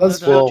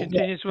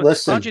Argentinians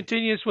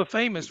were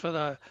famous for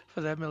their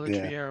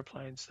military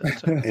airplanes.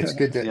 It's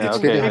good to have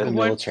the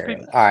military.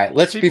 All right,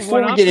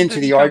 before we get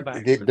into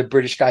the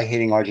British guy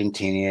hating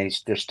Argentina,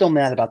 they're still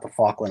mad about the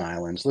Falkland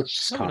Islands. Let's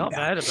just calm down. We're not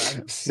mad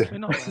about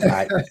it. All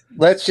right,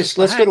 let's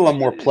go to a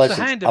more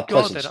pleasant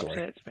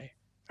story.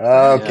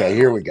 Okay,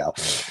 here we go.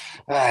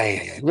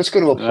 Let's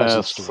go to a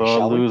pleasant story,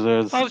 shall we?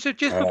 Losers. Oh, so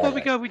just before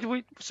we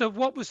go, so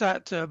what was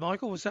that,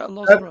 Michael? Was that a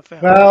loss or a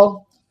found?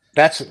 Well,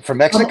 that's for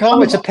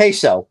Mexico. It's a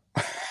peso.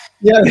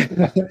 Yeah,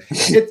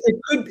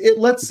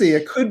 let's see.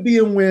 It could be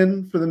a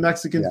win for the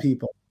Mexican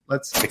people.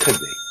 It could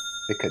be.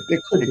 It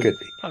could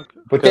be. Okay.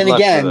 But then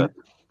again.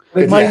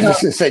 It might not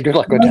say good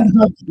luck with that.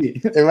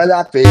 It might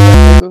not be.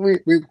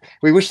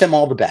 We wish them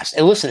all the best.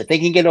 And listen, if they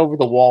can get over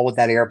the wall with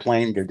that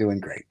airplane, they're doing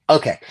great.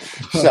 Okay,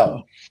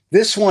 so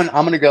this one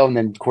I'm going to go, and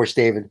then of course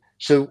David.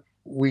 So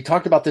we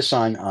talked about this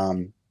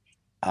on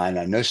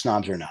No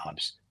Snobs or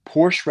Knobs.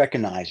 Porsche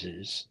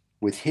recognizes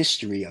with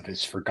history of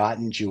its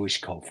forgotten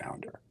Jewish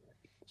co-founder.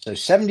 So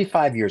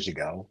 75 years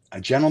ago, a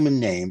gentleman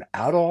named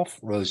Adolf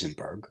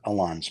Rosenberg, a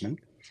landsman,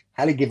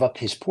 had to give up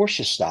his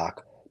Porsche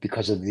stock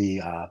because of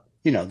the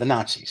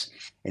Nazis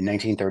in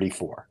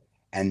 1934,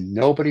 and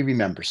nobody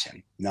remembers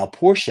him. Now,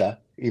 Porsche,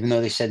 even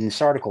though they said in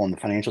this article in the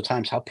Financial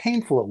Times how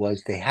painful it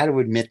was, they had to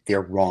admit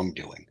their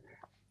wrongdoing.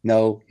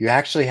 No, you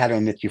actually had to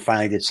admit you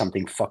finally did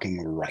something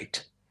fucking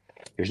right.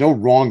 There's no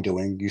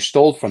wrongdoing. You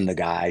stole from the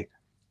guy,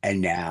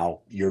 and now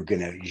you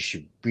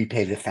should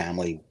repay the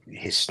family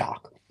his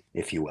stock,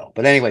 if you will.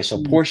 But anyway,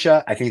 so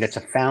Porsche, I think that's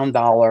a found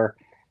dollar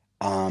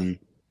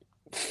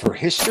for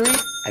history.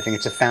 I think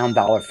it's a found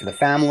dollar for the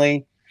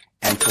family.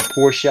 And for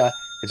Porsche,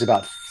 it's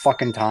about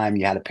fucking time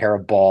you had a pair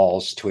of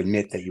balls to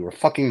admit that you were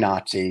fucking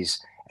Nazis,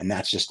 and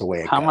that's just the way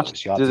it goes. How much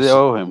did they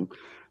owe him?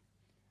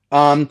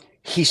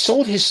 He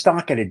sold his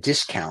stock at a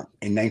discount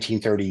in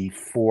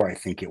 1934, I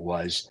think it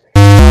was,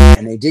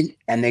 and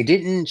they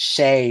didn't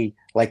say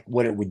like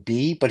what it would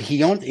be, but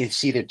he owned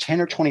it's either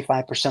 10 or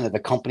 25% of the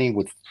company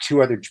with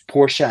two other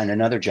Porsche and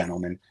another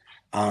gentleman.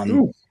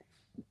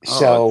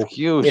 So it's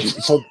huge.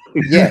 So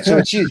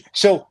it's huge.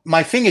 So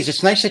my thing is,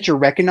 it's nice that you're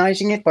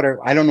recognizing it, but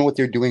I don't know what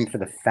they're doing for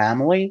the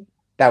family.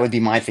 That would be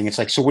my thing. It's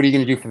like, so what are you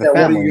going to do for the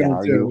family now?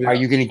 Are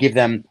you going to give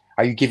them?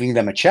 Are you giving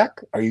them a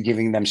check? Are you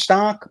giving them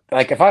stock?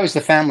 Like if I was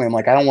the family, I'm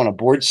like, I don't want a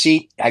board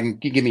seat. You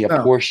give me a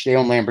Porsche, they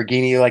own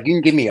Lamborghini. Like you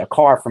can give me a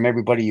car from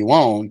everybody you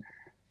own,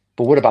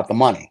 but what about the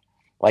money?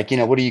 Like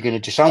what are you going to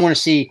do? So I want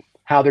to see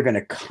how they're going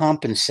to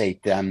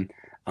compensate them.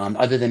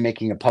 other than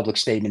making a public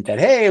statement that,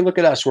 hey, look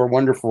at us, we're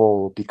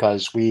wonderful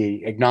because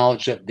we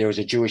acknowledge that there was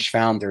a Jewish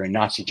founder in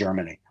Nazi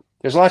Germany.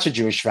 There's lots of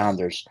Jewish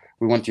founders.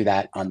 We went through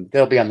that.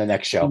 They'll be on the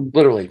next show.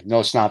 Literally,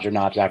 no snobs or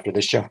knobs after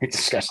this show. We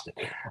discussed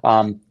it.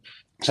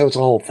 So it's a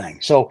whole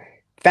thing. So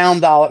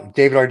found out,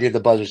 David already did the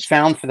buzzers,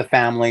 found for the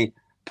family.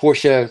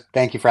 Portia,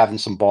 thank you for having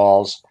some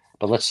balls,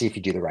 but let's see if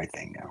you do the right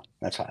thing now.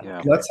 That's how.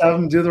 Yeah. Let's have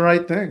him do the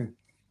right thing.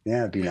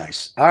 Yeah, it'd be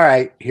nice. All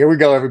right, here we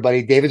go,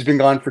 everybody. David's been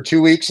gone for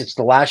 2 weeks. It's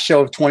the last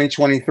show of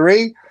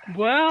 2023.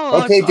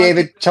 Well, okay,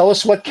 David, tell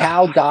us what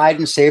cow died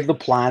and saved the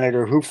planet,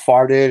 or who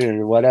farted,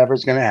 or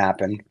whatever's going to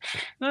happen.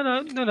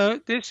 No.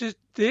 This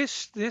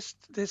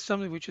is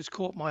something which has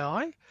caught my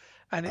eye,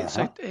 and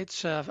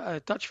it's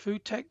a Dutch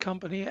food tech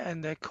company,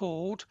 and they're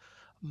called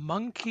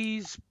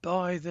Monkeys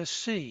by the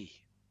Sea.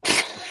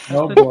 That's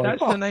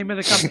the name of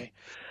the company.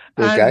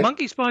 Okay. And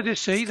Monkeys by the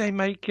Sea, they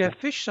make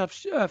fish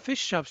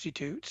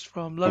substitutes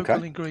from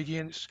local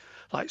ingredients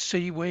like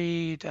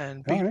seaweed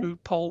and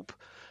beetroot pulp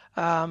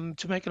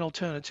to make an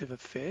alternative of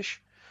fish.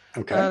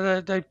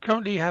 Okay. They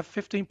currently have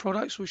 15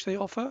 products which they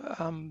offer.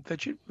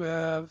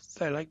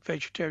 They like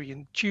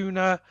vegetarian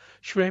tuna,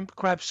 shrimp,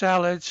 crab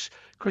salads,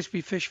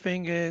 crispy fish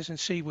fingers, and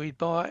seaweed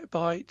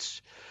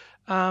bites.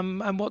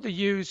 And what they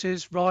use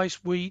is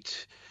rice,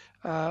 wheat,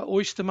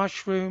 oyster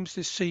mushrooms,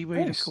 this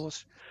seaweed, of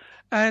course.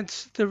 And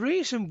the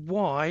reason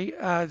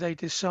why they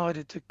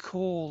decided to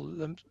call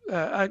them,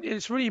 and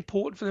it's really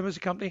important for them as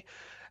a company,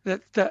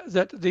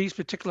 that these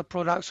particular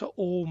products are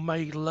all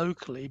made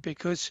locally,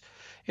 because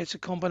it's a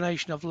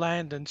combination of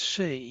land and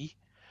sea.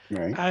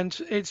 Right. And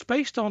it's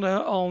based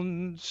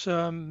on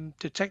some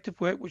detective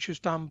work which was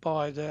done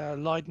by the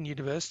Leiden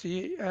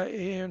University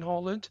here in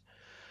Holland.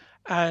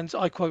 And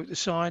I quote the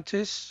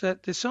scientists,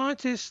 that the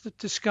scientists that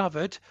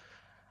discovered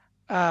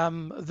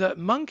that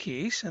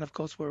monkeys, and of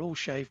course we're all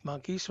shaved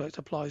monkeys, so it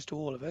applies to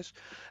all of us,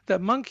 that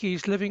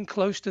monkeys living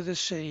close to the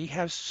sea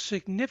have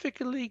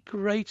significantly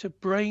greater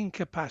brain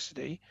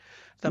capacity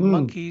than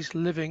monkeys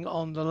living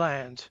on the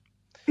land.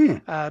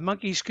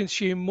 Monkeys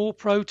consume more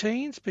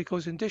proteins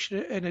because in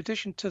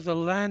addition to the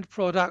land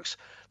products,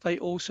 they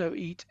also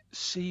eat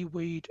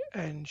seaweed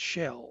and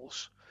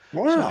shells.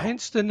 Wow. So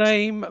hence the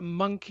name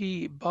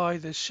Monkey by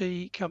the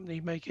Sea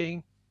company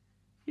making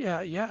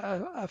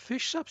a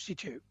fish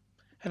substitute.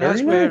 And Very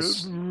as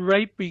nice. we're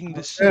raping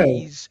the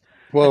seas.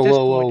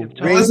 Whoa.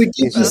 Does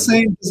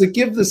it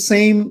give the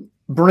same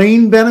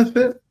brain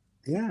benefit?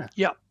 Yeah.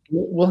 Yeah.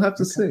 We'll have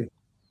to see.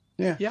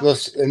 Yeah.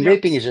 And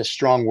raping is a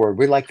strong word.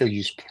 We like to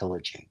use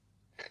pillaging.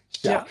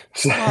 Yeah.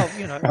 Well,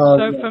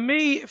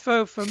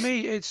 so for me,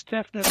 it's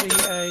definitely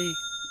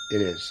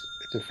It is.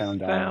 It's a found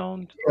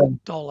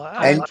dollar.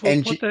 And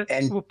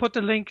we'll put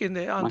the link in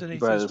there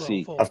underneath as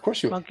well. Of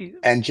course you will.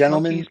 And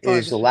gentlemen,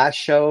 is the last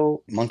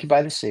show, Monkey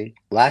by the Sea,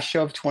 last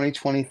show of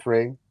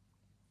 2023.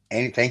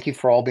 And thank you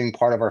for all being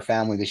part of our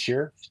family this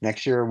year.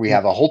 Next year, we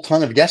have a whole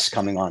ton of guests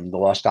coming on the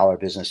Lost Dollar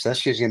Business.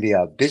 This year's going to be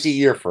a busy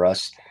year for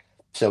us.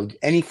 So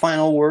any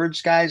final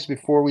words, guys,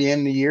 before we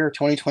end the year,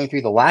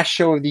 2023, the last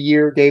show of the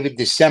year, David,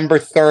 December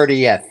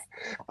 30th.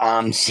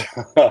 So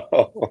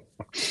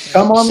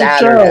come on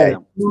Saturday.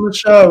 the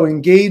show.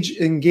 Engage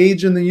in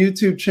the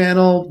YouTube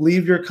channel.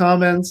 Leave your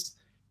comments.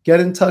 Get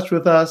in touch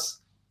with us.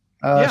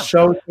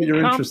 Show us what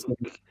you're interested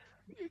in.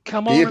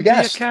 Come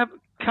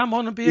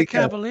on and be a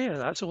cavalier.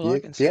 That's all I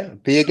can say. Yeah,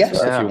 be a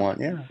guest if you want.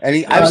 Yeah.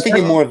 And I was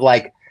thinking more of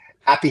like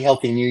happy,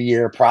 healthy New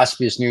Year,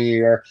 prosperous New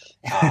Year.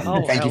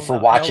 Thank you for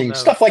watching.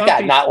 Stuff like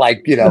that. Not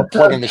like,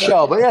 plugging the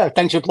show. But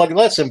thanks for plugging.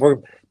 Listen, we're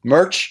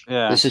merch.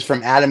 Yeah. This is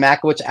from Adam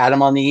Akowitz,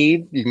 Adam on the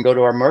Eve. You can go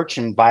to our merch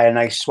and buy a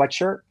nice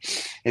sweatshirt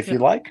if you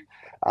like.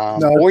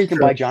 Or you can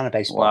buy John a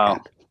baseball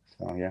cap.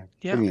 So,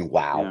 I mean,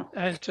 wow.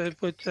 And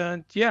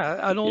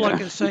and all I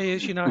can say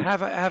is,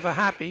 have a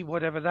happy,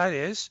 whatever that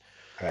is.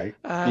 Right.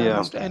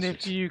 And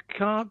if you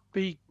can't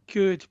be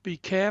good, be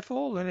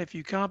careful. And if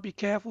you can't be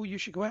careful, you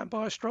should go out and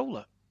buy a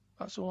stroller.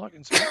 That's all I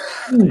can say.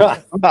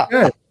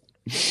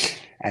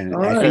 And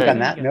I think on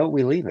that note,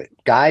 we leave it.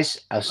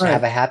 Guys,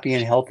 have a happy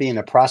and healthy and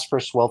a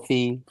prosperous,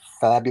 wealthy,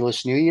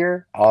 fabulous New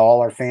Year.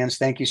 All our fans,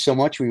 thank you so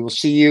much. We will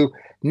see you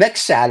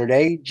next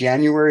Saturday,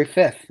 January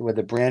 5th, with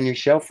a brand new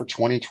show for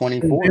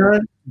 2024.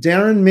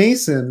 Darren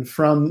Mason,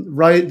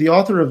 the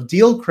author of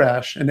Deal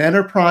Crash, an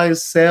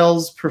enterprise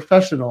sales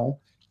professional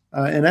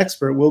and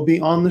expert, will be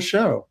on the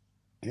show.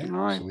 Yeah, all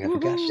right. So we have a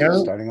guest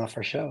starting off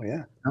our show.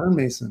 Yeah. Darren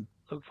Mason.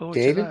 Look forward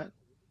David, to that.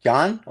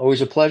 John,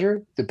 always a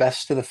pleasure. The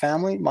best to the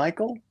family.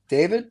 Michael,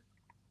 David,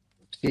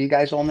 see you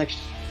guys all next